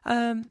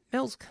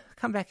 Mel's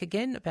come back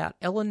again about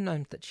Ellen,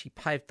 that she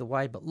paved the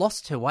way but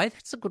lost her way.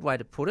 That's a good way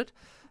to put it.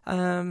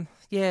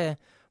 Yeah,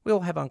 we all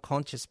have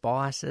unconscious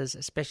biases,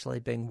 especially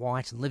being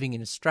white and living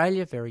in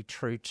Australia. Very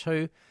true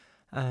too.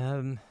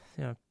 I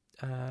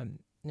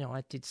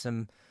did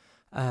some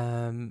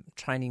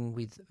training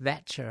with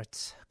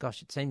VATCHA.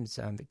 It seems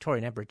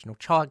Victorian Aboriginal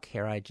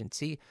Childcare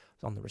Agency.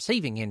 On the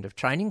receiving end of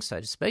training,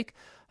 so to speak,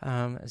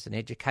 as an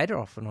educator.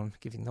 Often I'm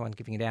the one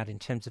giving it out in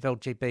terms of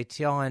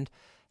LGBTI, and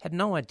had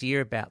no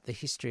idea about the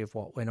history of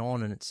what went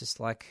on. And it's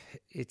just like,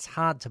 it's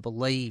hard to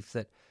believe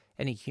that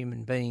any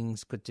human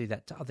beings could do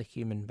that to other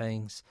human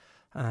beings.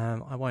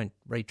 I won't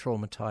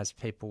re-traumatise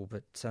people,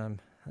 but sort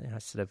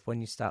of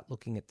when you start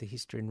looking at the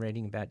history and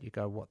reading about it, you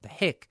go, what the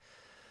heck?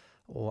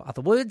 Or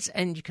other words,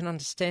 and you can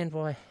understand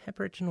why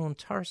Aboriginal and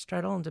Torres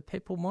Strait Islander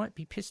people might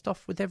be pissed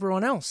off with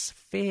everyone else.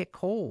 Fair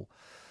call.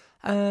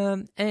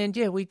 And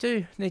yeah, we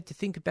do need to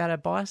think about our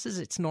biases.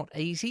 It's not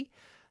easy.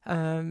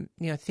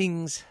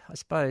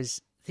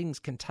 Things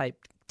can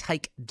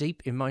take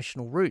deep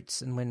emotional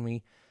roots, and when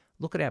we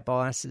look at our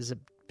biases,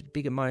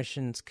 big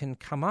emotions can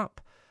come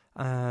up.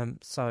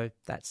 So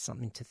that's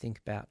something to think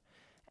about.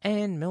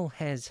 And Mel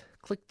has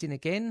clicked in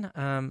again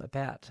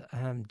about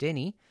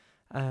Denny.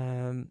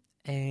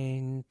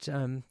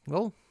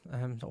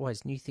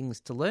 Always new things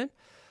to learn,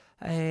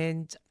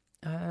 and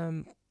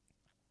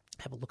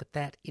have a look at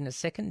that in a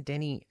second.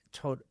 Denny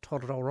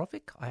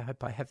Todorovic, I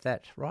hope I have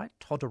that right,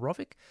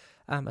 Todorovic,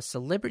 a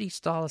celebrity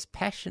stylist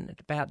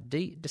passionate about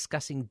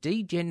discussing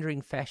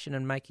degendering fashion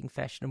and making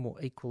fashion a more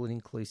equal and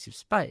inclusive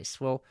space.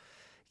 Well,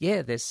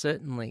 yeah, there's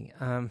certainly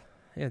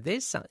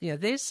there's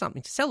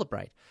something to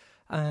celebrate.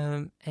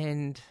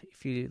 And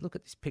if you look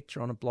at this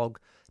picture on a blog,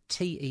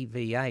 tiva.com,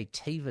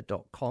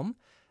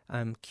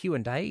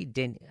 Q&A,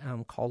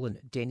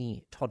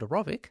 Denny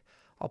Todorovic.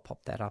 I'll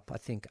pop that up, I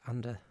think,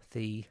 under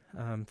the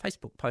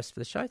Facebook post for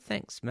the show.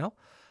 Thanks, Mel.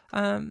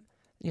 Even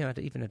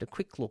at a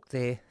quick look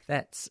there,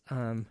 that's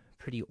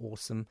pretty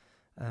awesome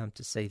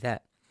to see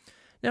that.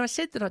 Now, I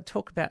said that I'd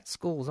talk about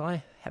schools.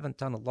 I haven't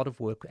done a lot of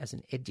work as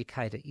an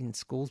educator in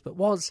schools, but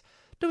was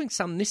doing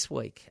some this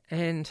week,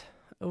 and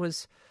it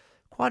was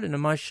quite an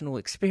emotional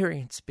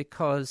experience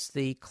because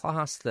the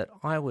class that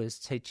I was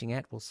teaching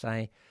at, we'll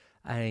say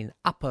an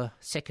upper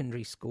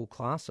secondary school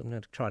class. I'm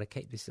going to try to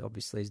keep this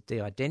obviously as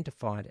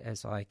de-identified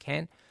as I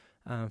can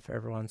for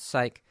everyone's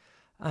sake.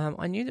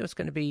 I knew there was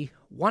going to be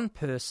one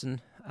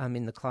person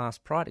in the class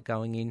prior to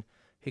going in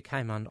who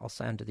came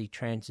under the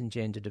trans and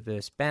gender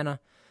diverse banner.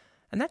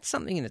 And that's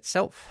something in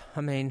itself.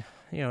 I mean,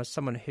 as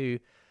someone who,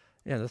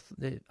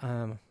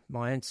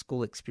 my own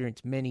school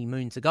experience many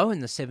moons ago in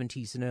the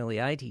 70s and early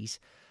 80s,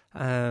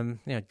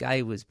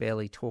 gay was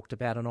barely talked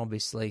about, and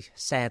obviously,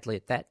 sadly,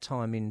 at that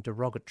time in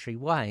derogatory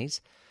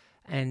ways.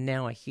 And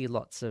now I hear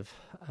lots of,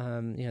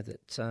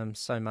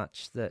 so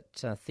much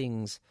that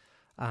things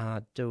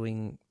are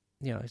doing,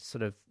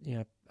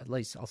 at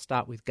least I'll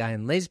start with gay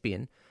and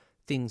lesbian,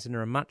 things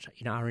are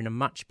in a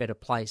much better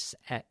place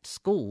at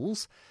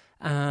schools.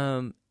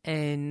 So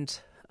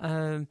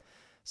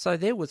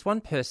there was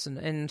one person,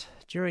 and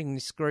during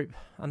this group,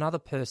 another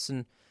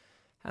person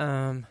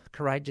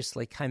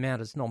courageously came out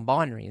as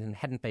non-binary and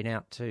hadn't been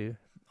out to,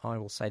 I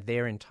will say,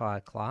 their entire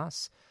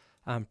class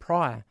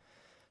prior.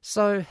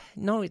 So,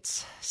 no,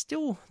 it's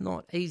still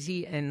not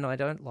easy, and I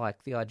don't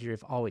like the idea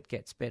of, it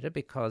gets better,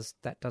 because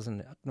that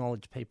doesn't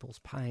acknowledge people's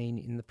pain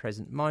in the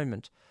present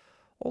moment.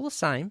 All the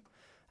same,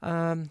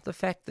 the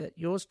fact that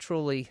yours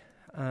truly,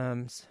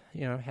 had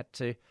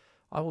to,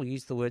 I will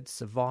use the word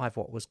survive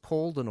what was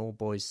called an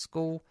all-boys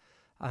school,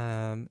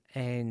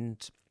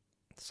 and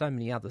so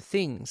many other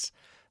things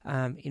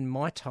in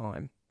my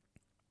time.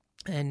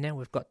 And now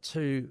we've got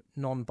two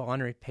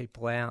non-binary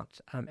people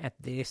out at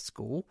their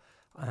school.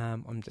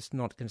 I'm just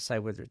not going to say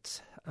whether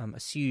it's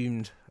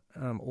assumed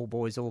all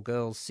boys, all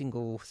girls,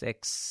 single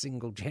sex,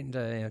 single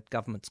gender,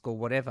 government school,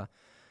 whatever.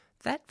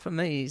 That, for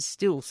me, is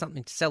still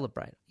something to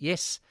celebrate.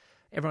 Yes,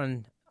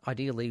 everyone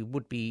ideally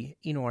would be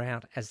in or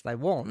out as they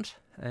want,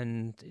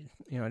 and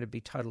it'd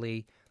be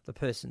totally the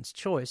person's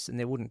choice, and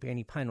there wouldn't be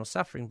any pain or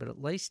suffering, but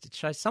at least it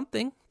shows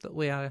something that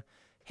we are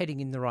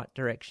heading in the right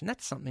direction.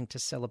 That's something to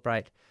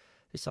celebrate.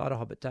 This Ida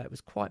Hobbit Day, it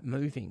was quite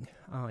moving,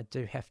 I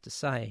do have to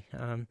say.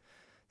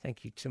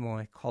 Thank you to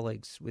my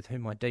colleagues with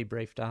whom I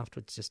debriefed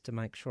afterwards, just to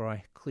make sure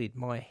I cleared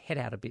my head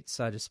out a bit,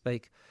 so to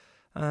speak.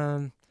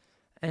 And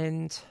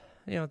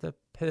the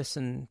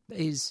person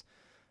is,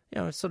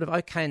 sort of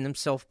okay in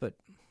themselves, but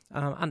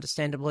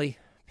understandably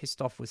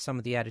pissed off with some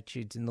of the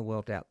attitudes in the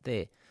world out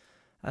there.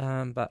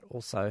 But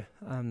also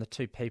the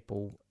two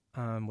people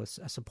are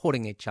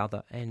supporting each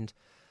other, and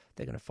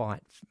they're going to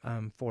fight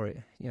for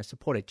it,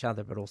 support each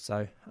other, but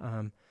also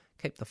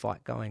keep the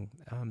fight going.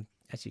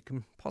 As you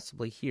can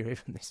possibly hear,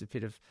 even there's a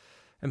bit of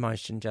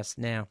emotion just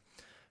now.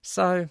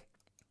 So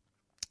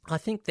I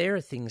think there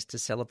are things to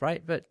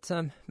celebrate, but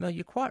Mel,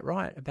 you're quite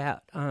right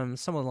about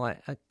someone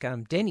like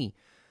Denny.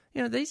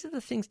 These are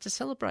the things to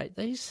celebrate.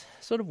 These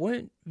sort of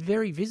weren't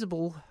very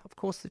visible, of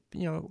course,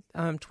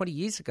 20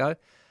 years ago,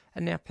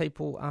 and now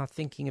people are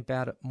thinking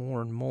about it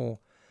more and more.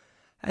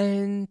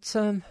 And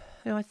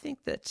I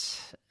think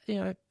that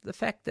the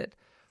fact that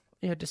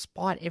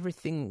despite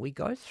everything we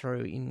go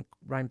through in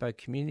rainbow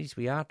communities,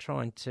 we are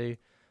trying to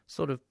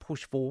sort of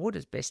push forward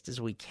as best as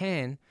we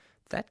can.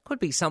 That could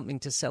be something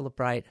to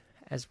celebrate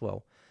as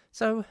well.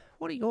 So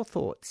what are your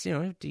thoughts?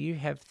 Do you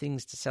have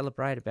things to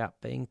celebrate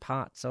about being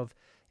parts of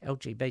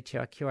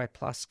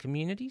LGBTIQA+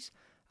 communities?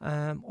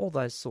 All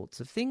those sorts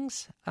of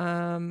things.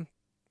 What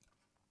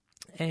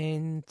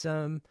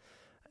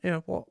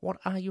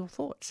are your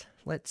thoughts?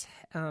 Let's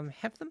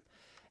have them.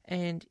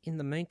 And in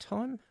the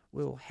meantime,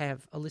 we'll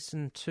have a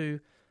listen to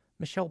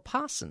Michelle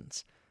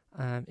Parsons.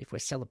 If we're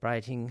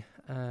celebrating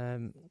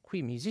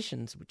queer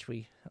musicians, which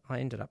I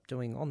ended up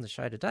doing on the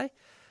show today,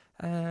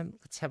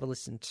 let's have a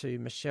listen to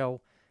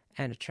Michelle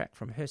and a track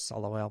from her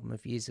solo album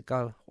of years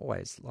ago.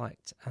 Always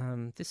liked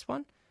this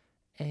one.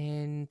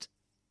 And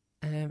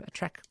a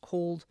track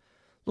called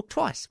Look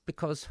Twice,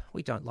 because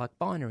we don't like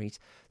binaries.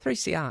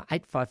 3CR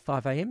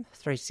 855 AM,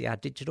 3CR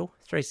Digital,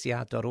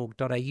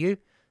 3cr.org.au,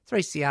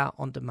 3CR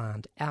On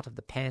Demand, Out of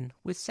the Pan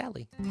with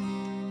Sally.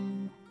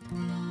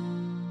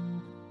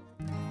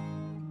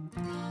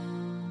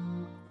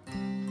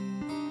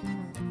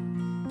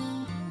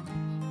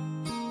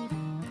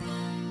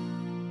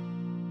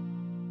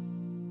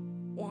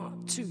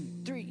 One, two,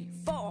 three,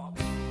 four.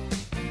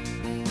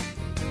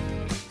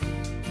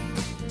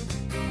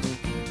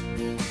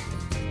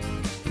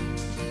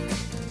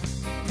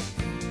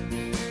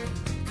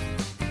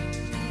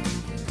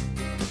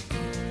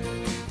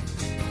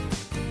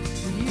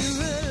 You're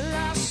a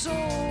lost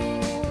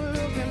soul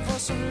looking for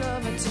some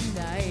loving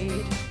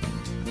tonight,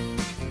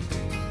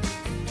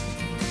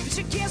 but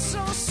you get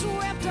so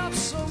swept up,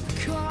 so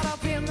caught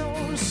up in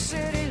those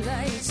city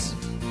lights.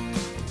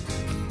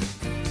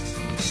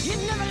 You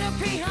never look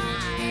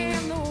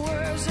behind the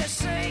words they're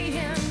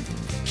saying.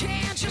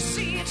 Can't you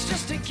see it's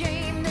just a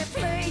game they're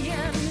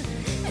playing?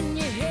 And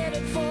you're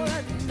headed for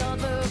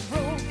another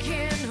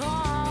broken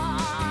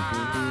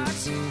heart.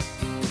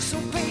 So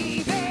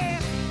baby,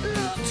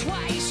 look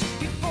twice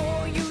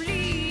before you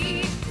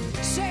leave.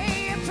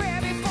 Say a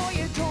prayer before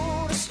you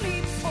go to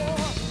sleep. For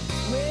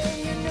well,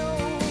 you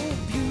know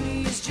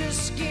beauty is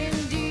just skin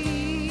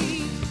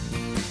deep.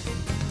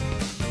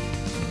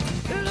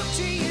 Look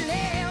to your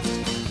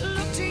left,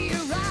 look to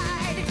your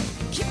right.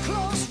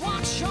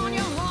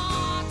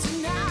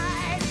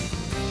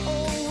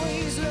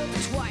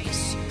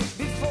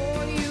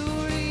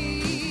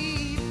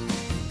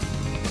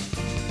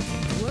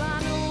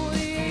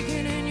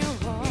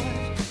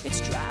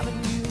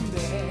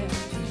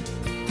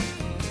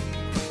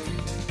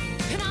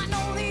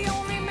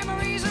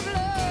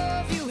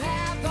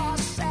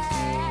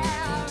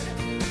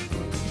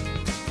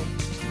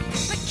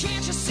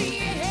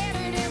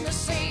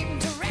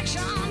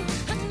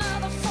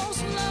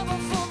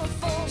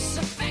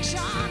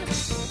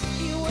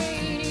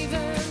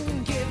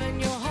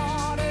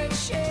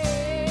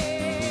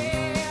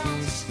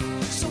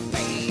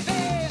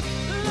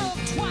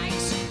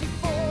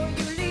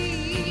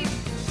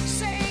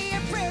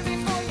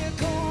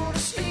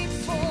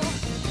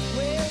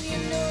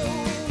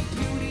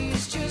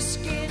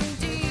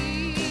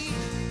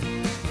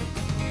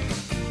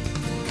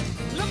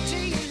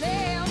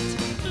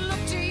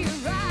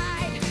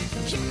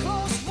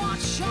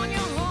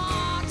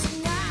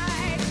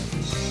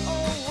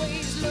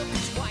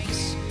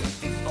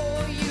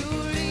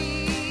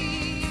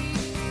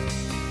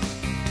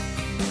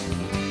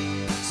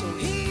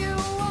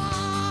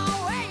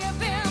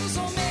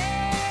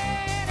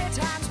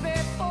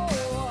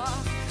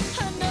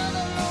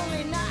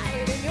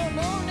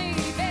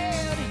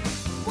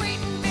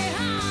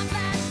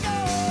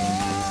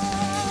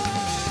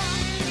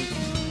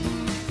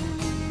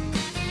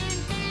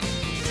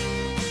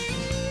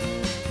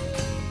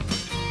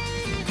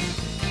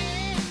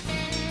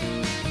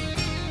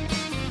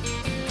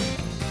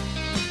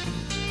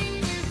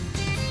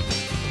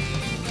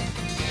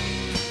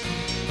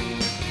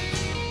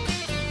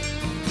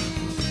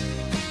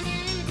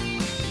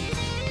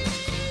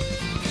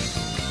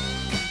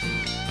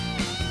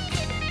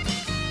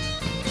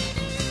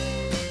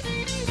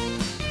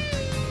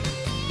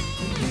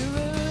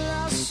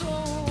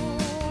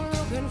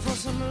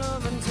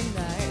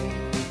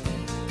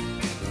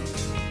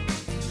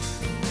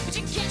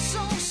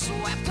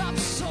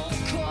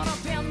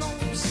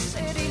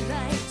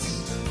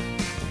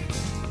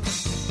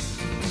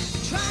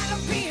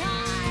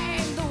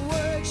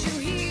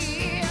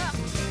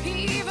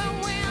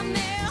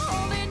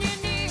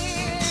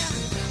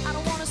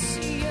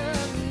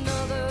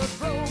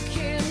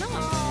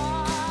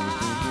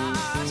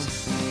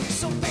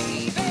 So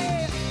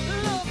baby,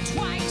 look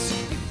twice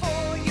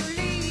before you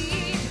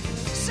leave.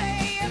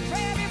 Say a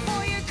prayer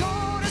before you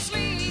go to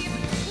sleep.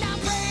 Now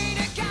pray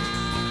to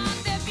God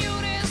that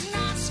beauty's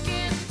not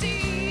skin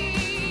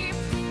deep.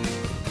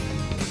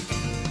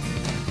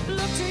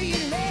 Look to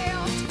your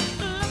left,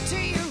 look to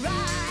your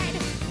right.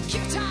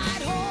 Keep a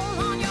tight hold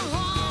on your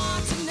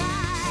heart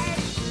tonight.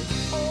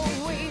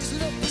 Always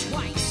look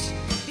twice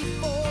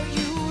before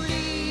you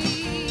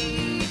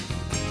leave.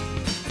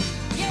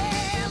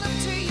 Yeah, look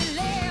to your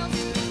left,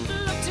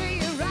 look to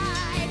your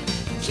right.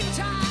 Keep a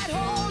tight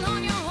hold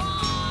on your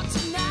heart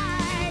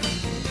tonight.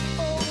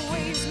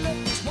 Always look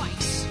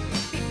twice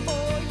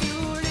before you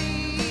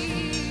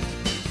leave.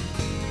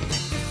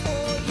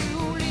 Before you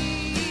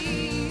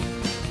leave,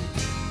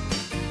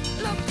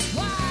 look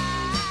twice.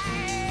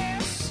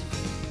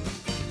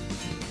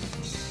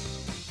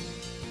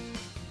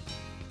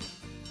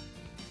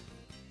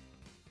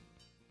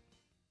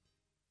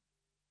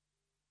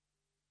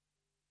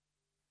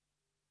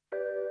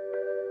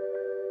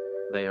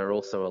 They are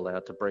also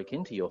allowed to break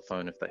into your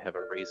phone if they have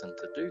a reason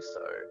to do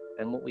so.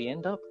 And what we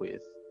end up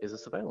with is a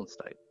surveillance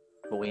state.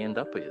 What we end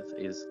up with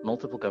is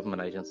multiple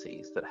government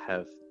agencies that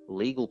have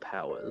legal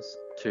powers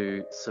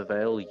to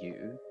surveil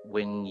you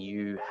when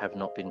you have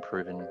not been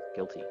proven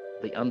guilty.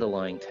 The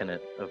underlying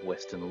tenet of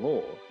Western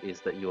law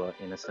is that you are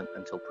innocent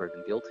until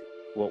proven guilty.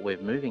 What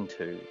we're moving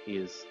to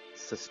is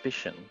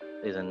suspicion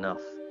is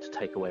enough to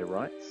take away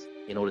rights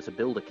in order to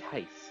build a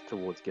case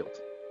towards guilt.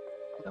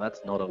 And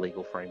that's not a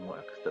legal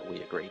framework that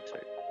we agreed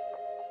to.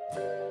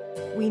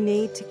 We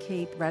need to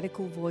keep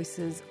Radical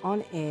Voices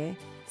on air.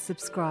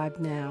 Subscribe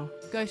now.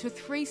 Go to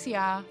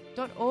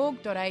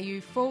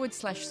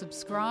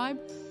 3cr.org.au/subscribe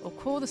or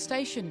call the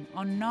station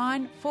on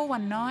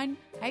 9419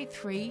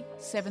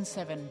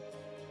 8377.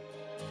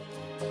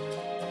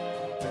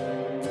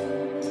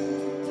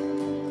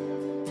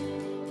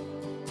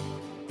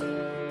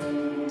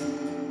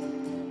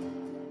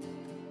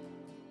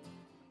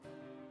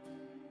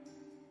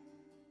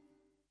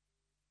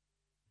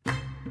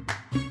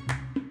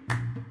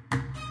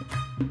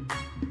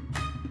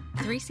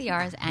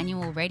 CR's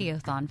annual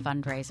Radiothon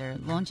fundraiser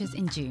launches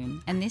in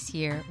June, and this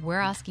year we're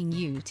asking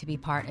you to be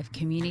part of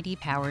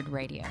community-powered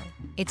radio.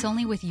 It's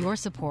only with your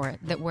support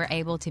that we're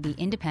able to be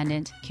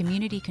independent,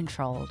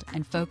 community-controlled,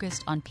 and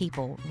focused on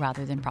people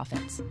rather than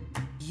profits.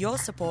 Your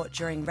support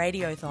during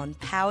Radiothon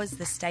powers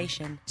the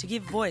station to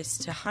give voice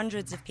to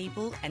hundreds of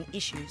people and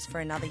issues for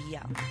another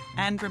year.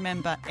 And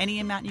remember, any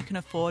amount you can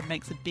afford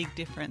makes a big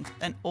difference,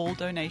 and all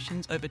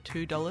donations over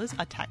 $2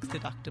 are tax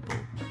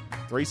deductible.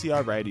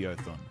 3CR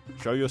Radiothon.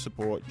 Show your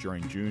support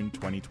during June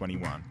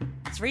 2021.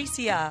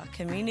 3CR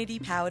Community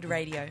Powered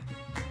Radio.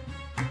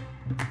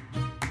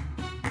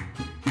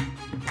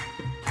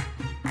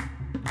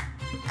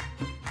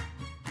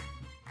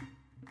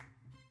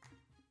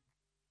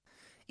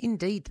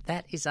 Indeed,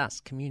 that is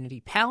us,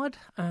 community-powered.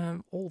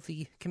 All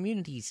the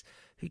communities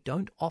who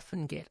don't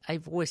often get a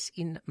voice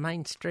in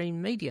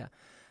mainstream media.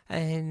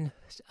 And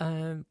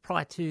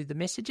prior to the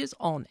messages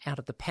on Out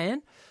of the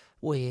Pan,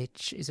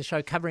 which is a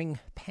show covering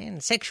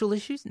pansexual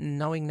issues,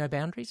 knowing no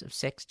boundaries of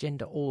sex,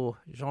 gender or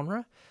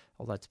genre,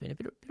 although it's been a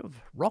bit of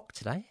rock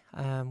today.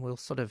 We'll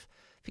sort of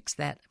fix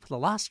that for the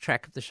last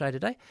track of the show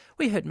today.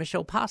 We heard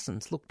Michelle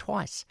Parsons, Look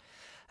Twice.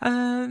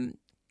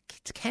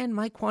 Kids can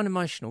make one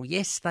emotional.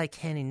 Yes, they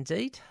can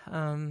indeed.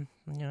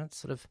 It's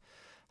sort of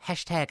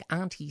hashtag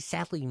Auntie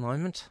Sally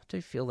moment. I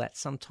do feel that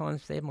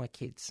sometimes. They're my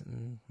kids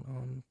and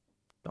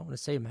don't want to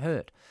see them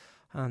hurt.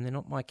 They're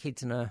not my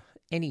kids in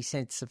any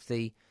sense of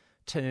the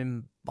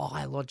term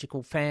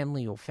biological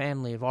family or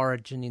family of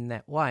origin in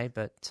that way,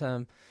 but,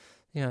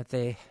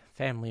 they're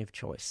family of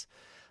choice.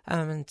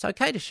 And it's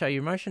okay to show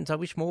your emotions. I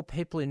wish more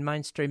people in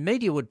mainstream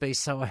media would be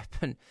so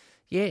open.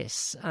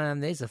 Yes,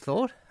 there's a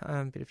thought.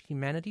 A bit of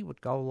humanity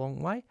would go a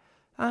long way.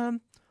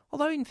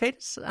 Although, in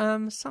fairness,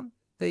 some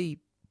the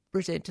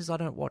presenters I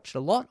don't watch a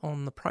lot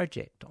on the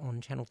project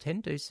on Channel 10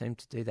 do seem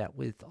to do that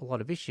with a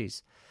lot of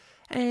issues.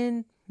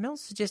 And Mel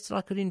suggested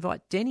I could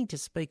invite Denny to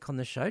speak on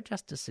the show,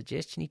 just a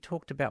suggestion. He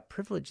talked about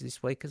privilege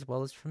this week as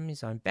well as from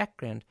his own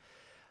background.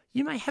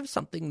 You may have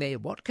something there,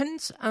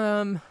 Watkins.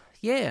 Because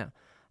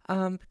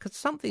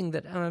something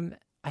that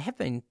I have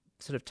been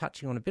sort of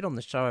touching on a bit on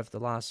the show over the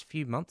last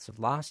few months of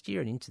last year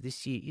and into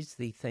this year is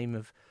the theme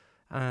of,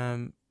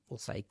 we'll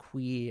say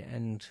queer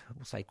and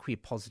we'll say queer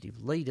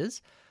positive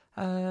leaders.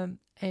 And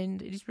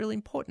it is really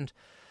important.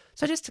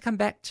 So just to come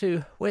back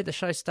to where the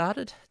show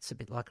started, it's a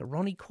bit like a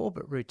Ronnie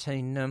Corbett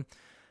routine,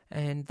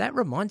 and that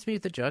reminds me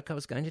of the joke I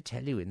was going to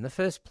tell you in the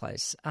first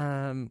place.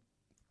 We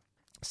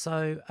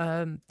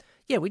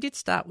did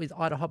start with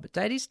Ida Hobbit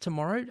Daddies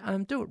tomorrow.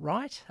 Do it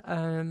right.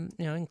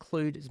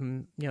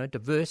 Include a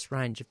diverse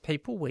range of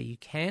people where you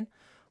can.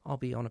 I'll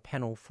be on a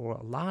panel for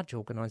a large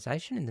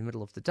organisation in the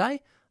middle of the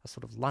day, a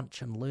sort of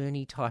lunch and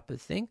learny type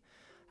of thing.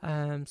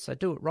 So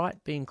do it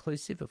right, be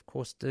inclusive, of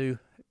course, do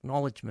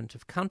acknowledgement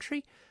of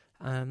country,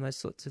 those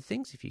sorts of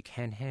things. If you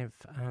can have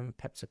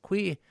perhaps a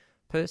queer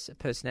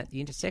person at the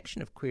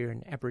intersection of queer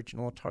and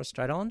Aboriginal or Torres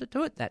Strait Islander,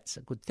 do it. That's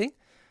a good thing.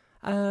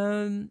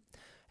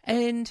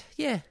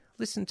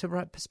 listen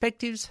to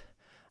perspectives.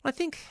 I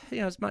think,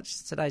 as much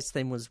as today's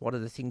theme was what are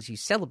the things you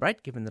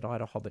celebrate, given that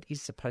Ida Hobbit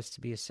is supposed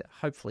to be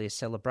hopefully a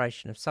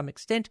celebration of some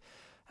extent,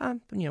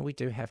 we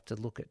do have to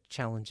look at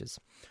challenges.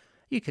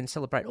 You can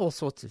celebrate all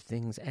sorts of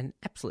things, and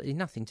absolutely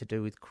nothing to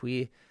do with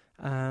queer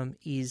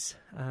is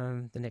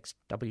the next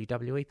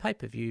WWE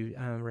pay-per-view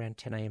around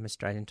 10 a.m.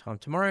 Australian time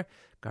tomorrow.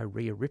 Go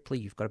Rhea Ripley.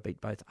 You've got to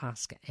beat both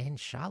Asuka and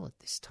Charlotte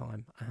this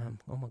time.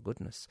 Oh, my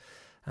goodness.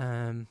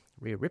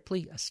 Rhea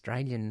Ripley,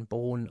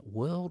 Australian-born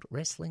World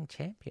Wrestling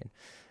Champion.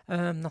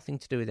 Nothing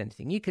to do with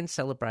anything. You can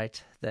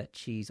celebrate that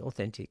she's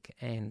authentic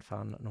and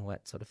fun and all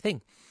that sort of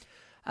thing.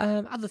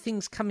 Other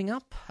things coming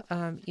up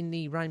in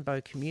the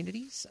rainbow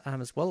communities,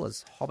 as well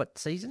as Hobbit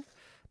season,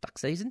 duck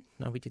season.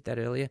 No, we did that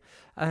earlier.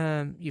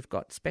 You've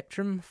got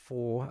Spectrum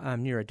for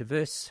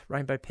neurodiverse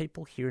rainbow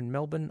people here in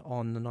Melbourne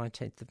on the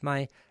 19th of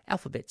May.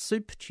 Alphabet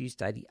Soup,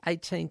 Tuesday the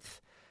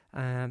 18th.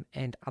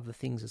 And other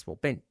things as well.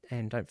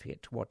 And don't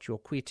forget to watch your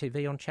Queer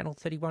TV on channel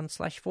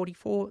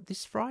 31/44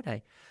 this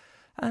Friday.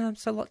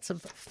 So lots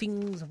of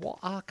things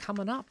are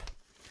coming up.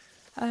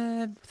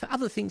 For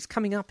other things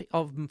coming up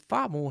of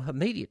far more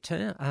immediate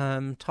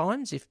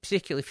times,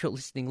 particularly if you're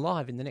listening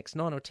live in the next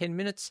 9 or 10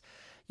 minutes,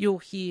 you'll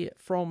hear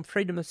from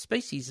Freedom of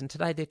Species, and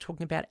today they're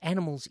talking about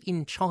animals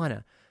in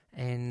China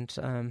and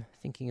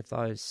thinking of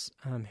those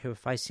who are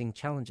facing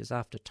challenges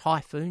after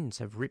typhoons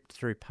have ripped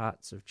through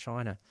parts of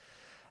China.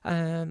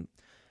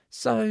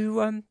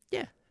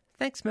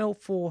 Thanks, Mel,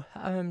 for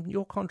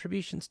your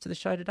contributions to the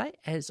show today.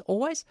 As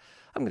always,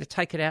 I'm going to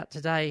take it out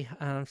today.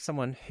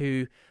 Someone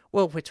who,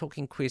 we're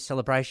talking queer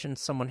celebration,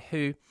 someone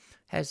who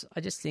has,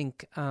 I just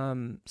think,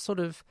 sort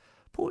of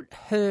put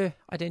her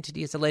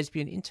identity as a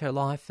lesbian into her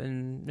life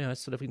and,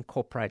 sort of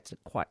incorporates it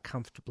quite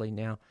comfortably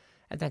now.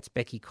 And that's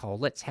Becky Cole.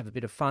 Let's have a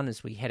bit of fun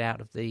as we head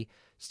out of the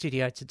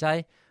studio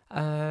today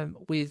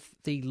with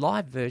the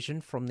live version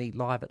from the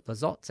Live at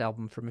Lazotte's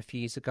album from a few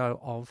years ago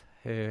of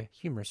her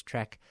humorous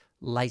track,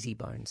 Lazy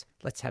Bones.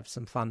 Let's have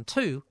some fun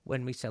too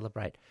when we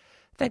celebrate.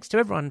 Thanks to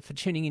everyone for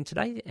tuning in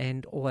today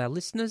and all our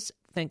listeners.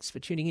 Thanks for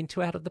tuning in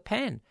to Out of the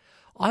Pan.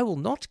 I will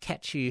not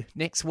catch you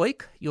next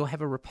week. You'll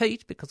have a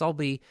repeat because I'll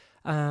be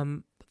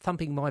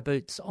thumping my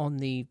boots on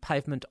the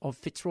pavement of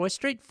Fitzroy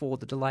Street for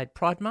the delayed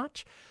Pride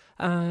March.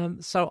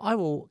 So I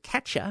will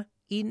catch you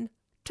in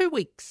 2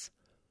 weeks.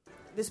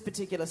 This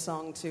particular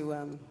song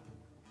to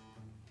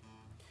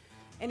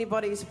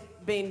anybody who's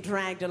been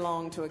dragged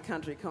along to a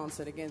country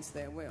concert against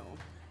their will.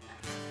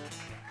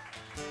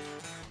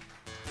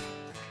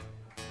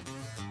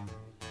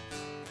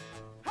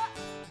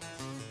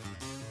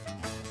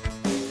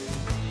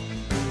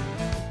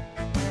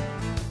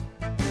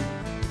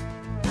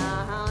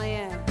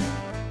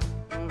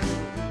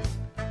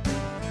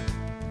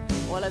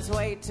 Well, it's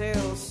way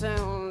too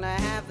soon to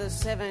have the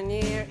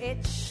 7-year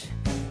itch,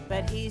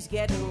 but he's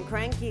getting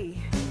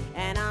cranky,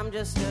 and I'm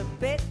just a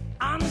bit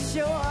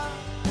unsure.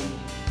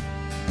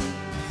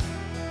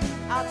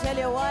 I'll tell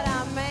you what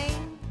I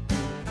mean.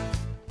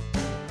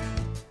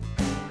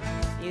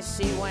 You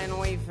see, when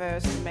we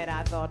first met,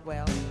 I thought,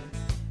 well,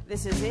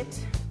 this is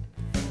it.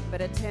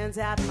 But it turns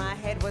out my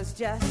head was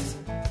just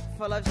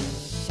full of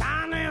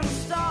shining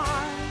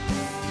stars.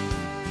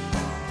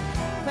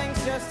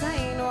 Things just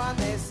ain't what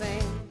they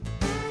seem.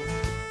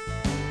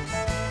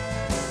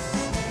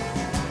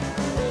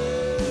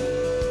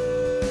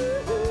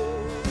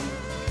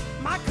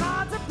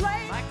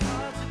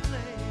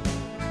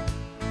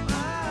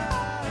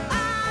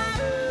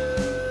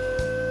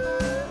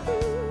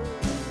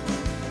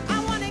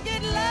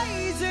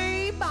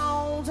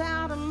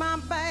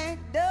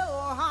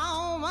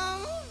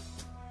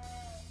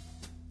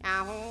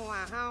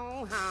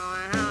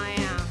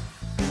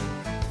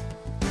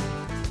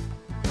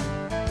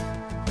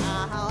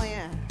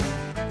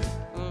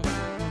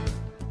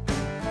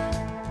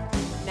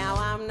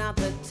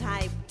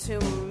 To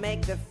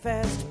make the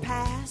first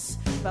pass,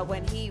 but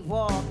when he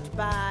walked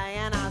by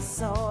and I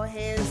saw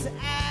his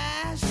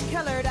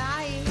ash-colored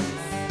eyes,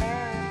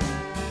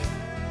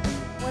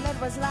 well, it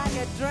was like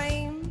a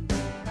dream.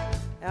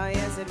 Oh,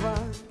 yes, it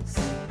was.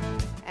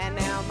 And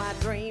now my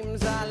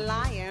dreams are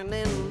lying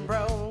in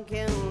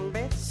broken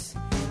bits,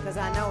 'cause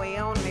I know he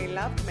only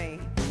loved me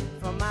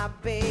for my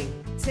big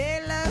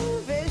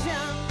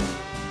television.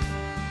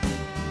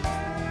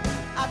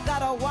 I've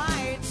got a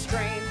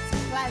widescreen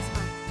plasma.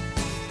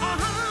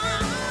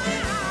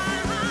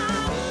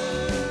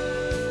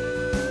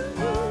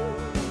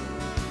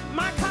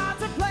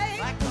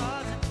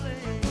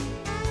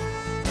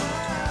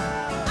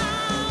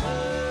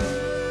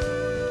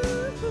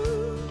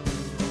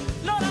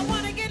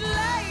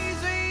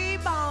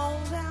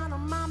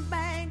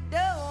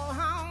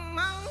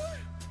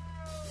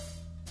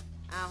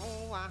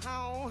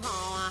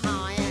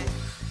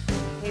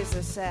 Here's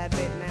the sad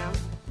bit now.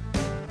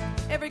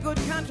 Every good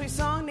country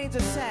song needs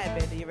a sad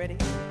bit. Are you ready?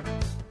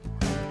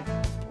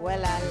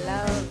 Well, I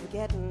love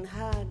getting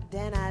hugged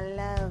and I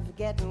love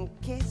getting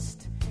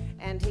kissed,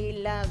 and he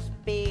loves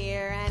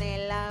beer and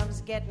he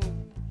loves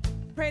getting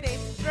pretty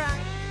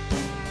drunk.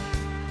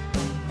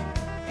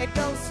 It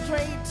goes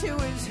straight to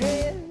his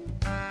head.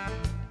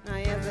 Oh,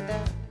 yes, of the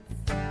dove.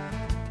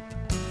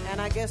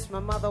 And I guess my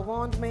mother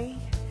warned me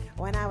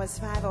when I was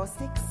 5 or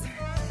 6.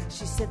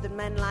 She said that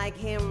men like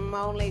him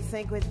only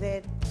think with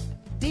their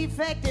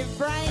defective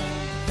brains.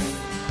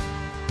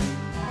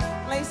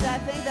 At least I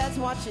think that's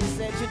what she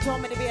said. She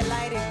told me to be a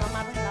lady, my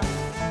mother loved me.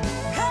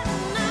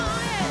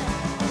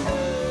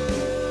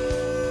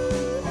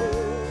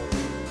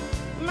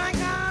 My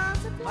God,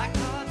 my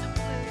God.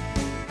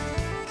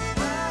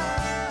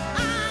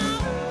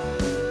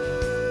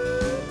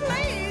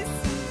 Please,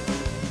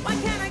 why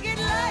can't I get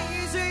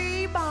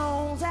lazy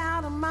bones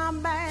out of my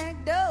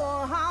back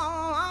door?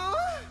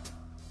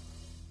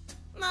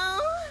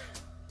 No,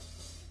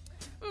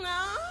 no.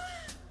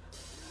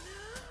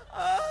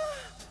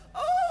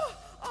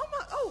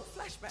 Oh,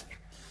 flashback.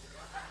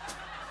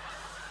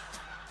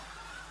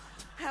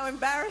 How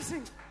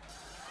embarrassing.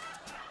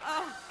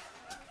 Oh,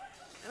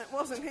 and it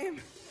wasn't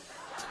him.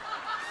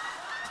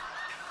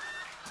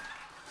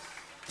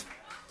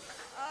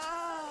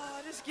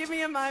 Oh, just give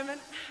me a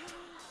moment.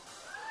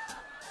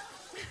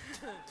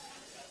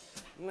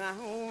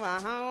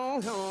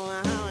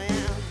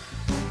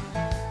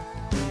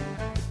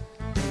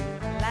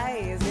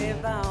 Lazy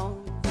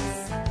bones.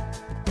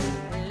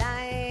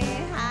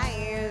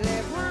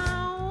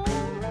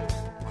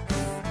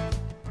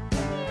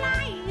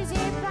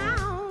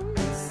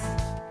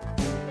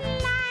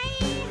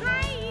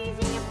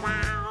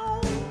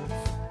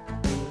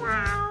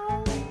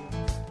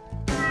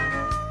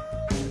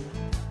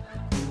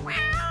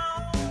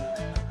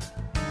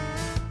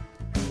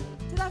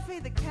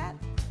 The cat.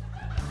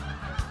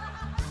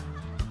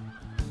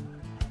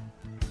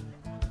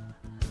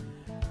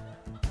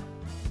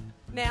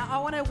 Now, I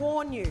want to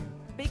warn you.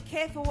 Be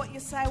careful what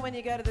you say when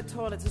you go to the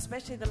toilets,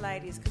 especially the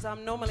ladies, because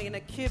I'm normally in a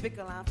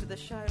cubicle after the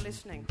show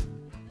listening.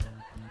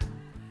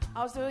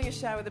 I was doing a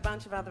show with a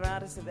bunch of other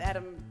artists, of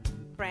Adam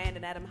Brand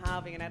and Adam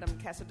Harvey and Adam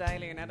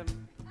Cassaday and Adam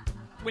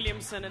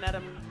Williamson and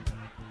Adam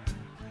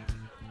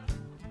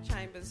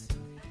Chambers.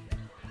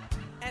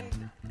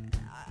 And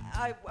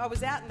I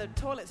was out in the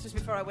toilets just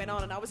before I went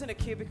on, and I was in a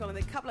cubicle, and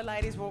a couple of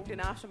ladies walked in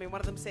after me, and one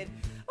of them said,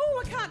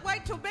 "Oh, I can't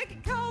wait till Becky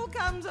Cole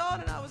comes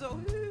on," and I was all...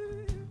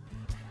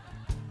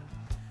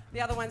 The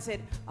other one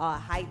said, "Oh, I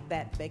hate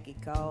that Becky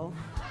Cole.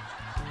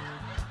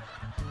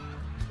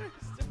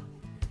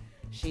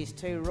 She's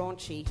too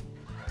raunchy.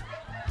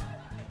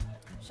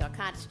 So I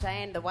can't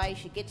stand the way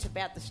she gets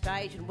about the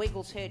stage and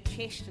wiggles her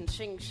chest and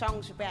sings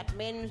songs about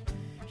men.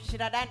 She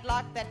said, I don't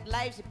like that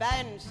lazy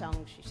bone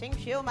song she sings.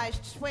 She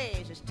almost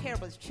swears. As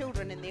terrible as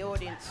children in the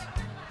audience.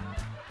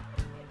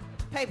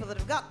 People that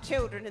have got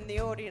children in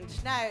the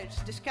audience know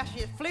it's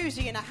disgusting. A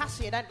floozy and a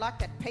hussy. I don't like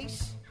that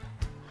piece.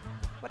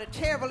 What a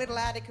terrible little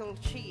article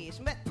she is.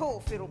 And that poor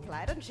fiddle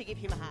player, doesn't she give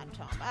him a hard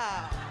time?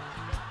 Oh.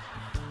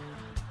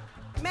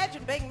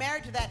 Imagine being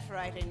married to that for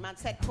 18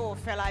 months, that poor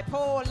fellow.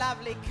 Poor,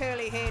 lovely,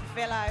 curly-haired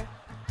fellow.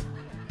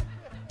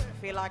 I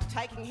feel like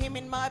taking him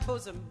in my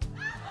bosom.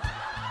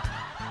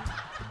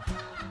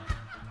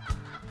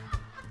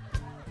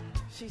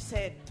 She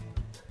said,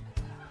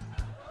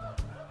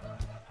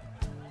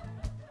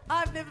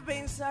 I've never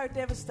been so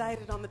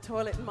devastated on the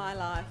toilet in my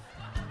life.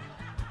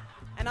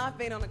 And I've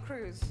been on a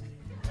cruise.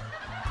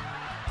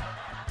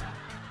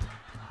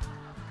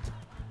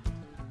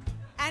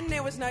 And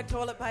there was no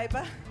toilet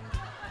paper.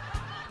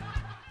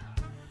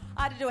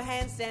 I had to do a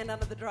handstand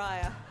under the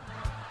dryer.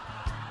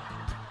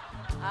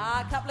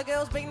 A couple of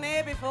girls been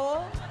there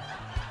before.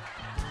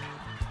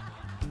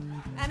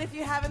 And if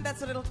you haven't,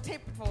 that's a little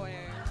tip for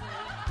you.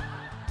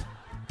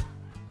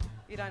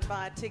 You don't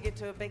buy a ticket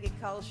to a Becky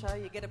Cole show,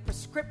 you get a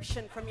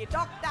prescription from your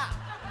doctor.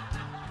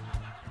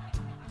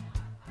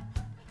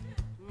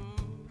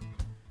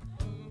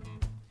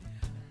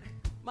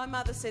 My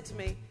mother said to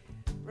me,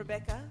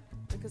 Rebecca,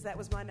 because that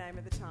was my name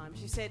at the time,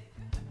 she said,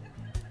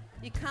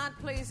 you can't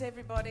please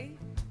everybody,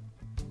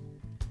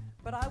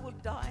 but I will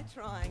die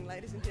trying,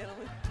 ladies and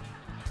gentlemen.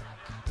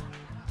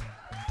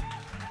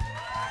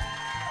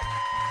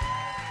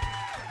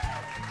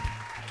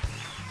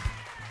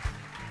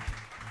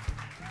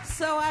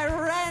 So I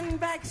ran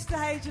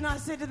backstage and I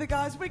said to the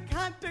guys, we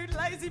can't do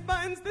Lazy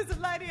Bones. There's a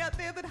lady out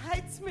there that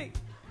hates me.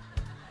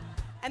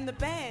 And the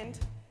band,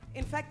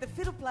 in fact, the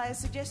fiddle player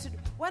suggested,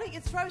 why don't you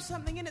throw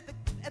something in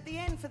at the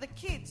end for the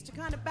kids to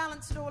kind of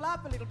balance it all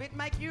up a little bit,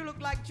 make you look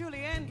like Julie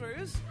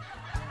Andrews,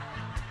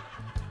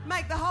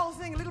 make the whole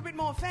thing a little bit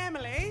more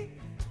family,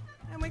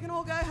 and we can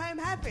all go home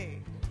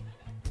happy.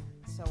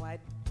 So I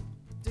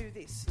do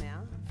this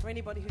now. For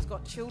anybody who's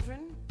got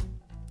children,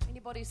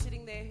 anybody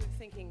sitting there who's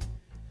thinking,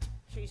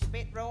 she's a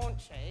bit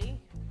raunchy,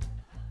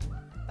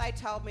 they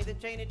told me that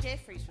Gina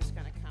Jeffries was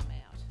going to come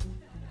out.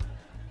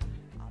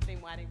 I've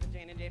been waiting for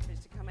Gina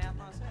Jeffries to come out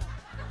myself.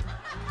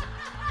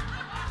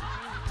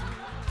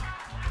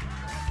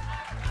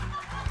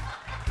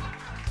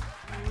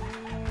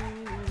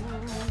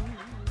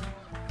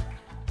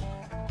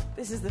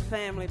 This is the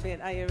family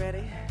bit. Are you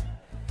ready?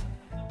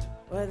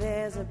 Well,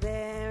 there's a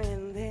bear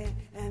in there,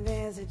 and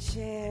there's a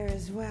chair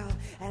as well,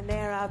 and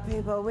there are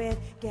people with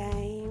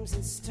games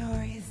and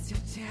stories to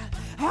tell.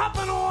 Hop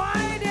and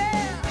away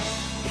there,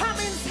 come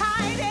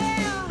inside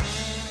here.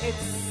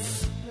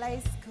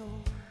 bicycle.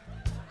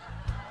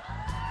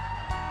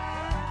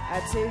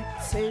 A toot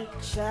toot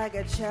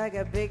chug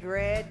a big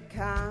red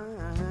car.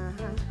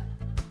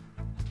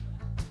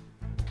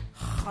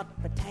 Hot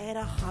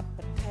potato, hot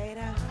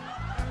potato.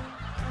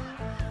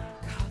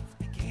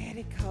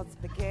 Cold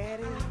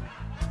spaghetti.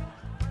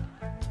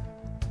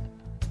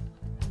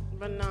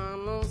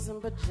 Bananas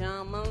and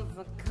pajamas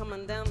are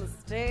coming down the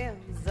stairs.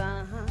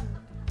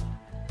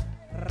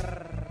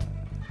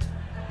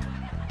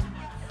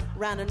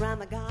 Round and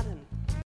round the garden.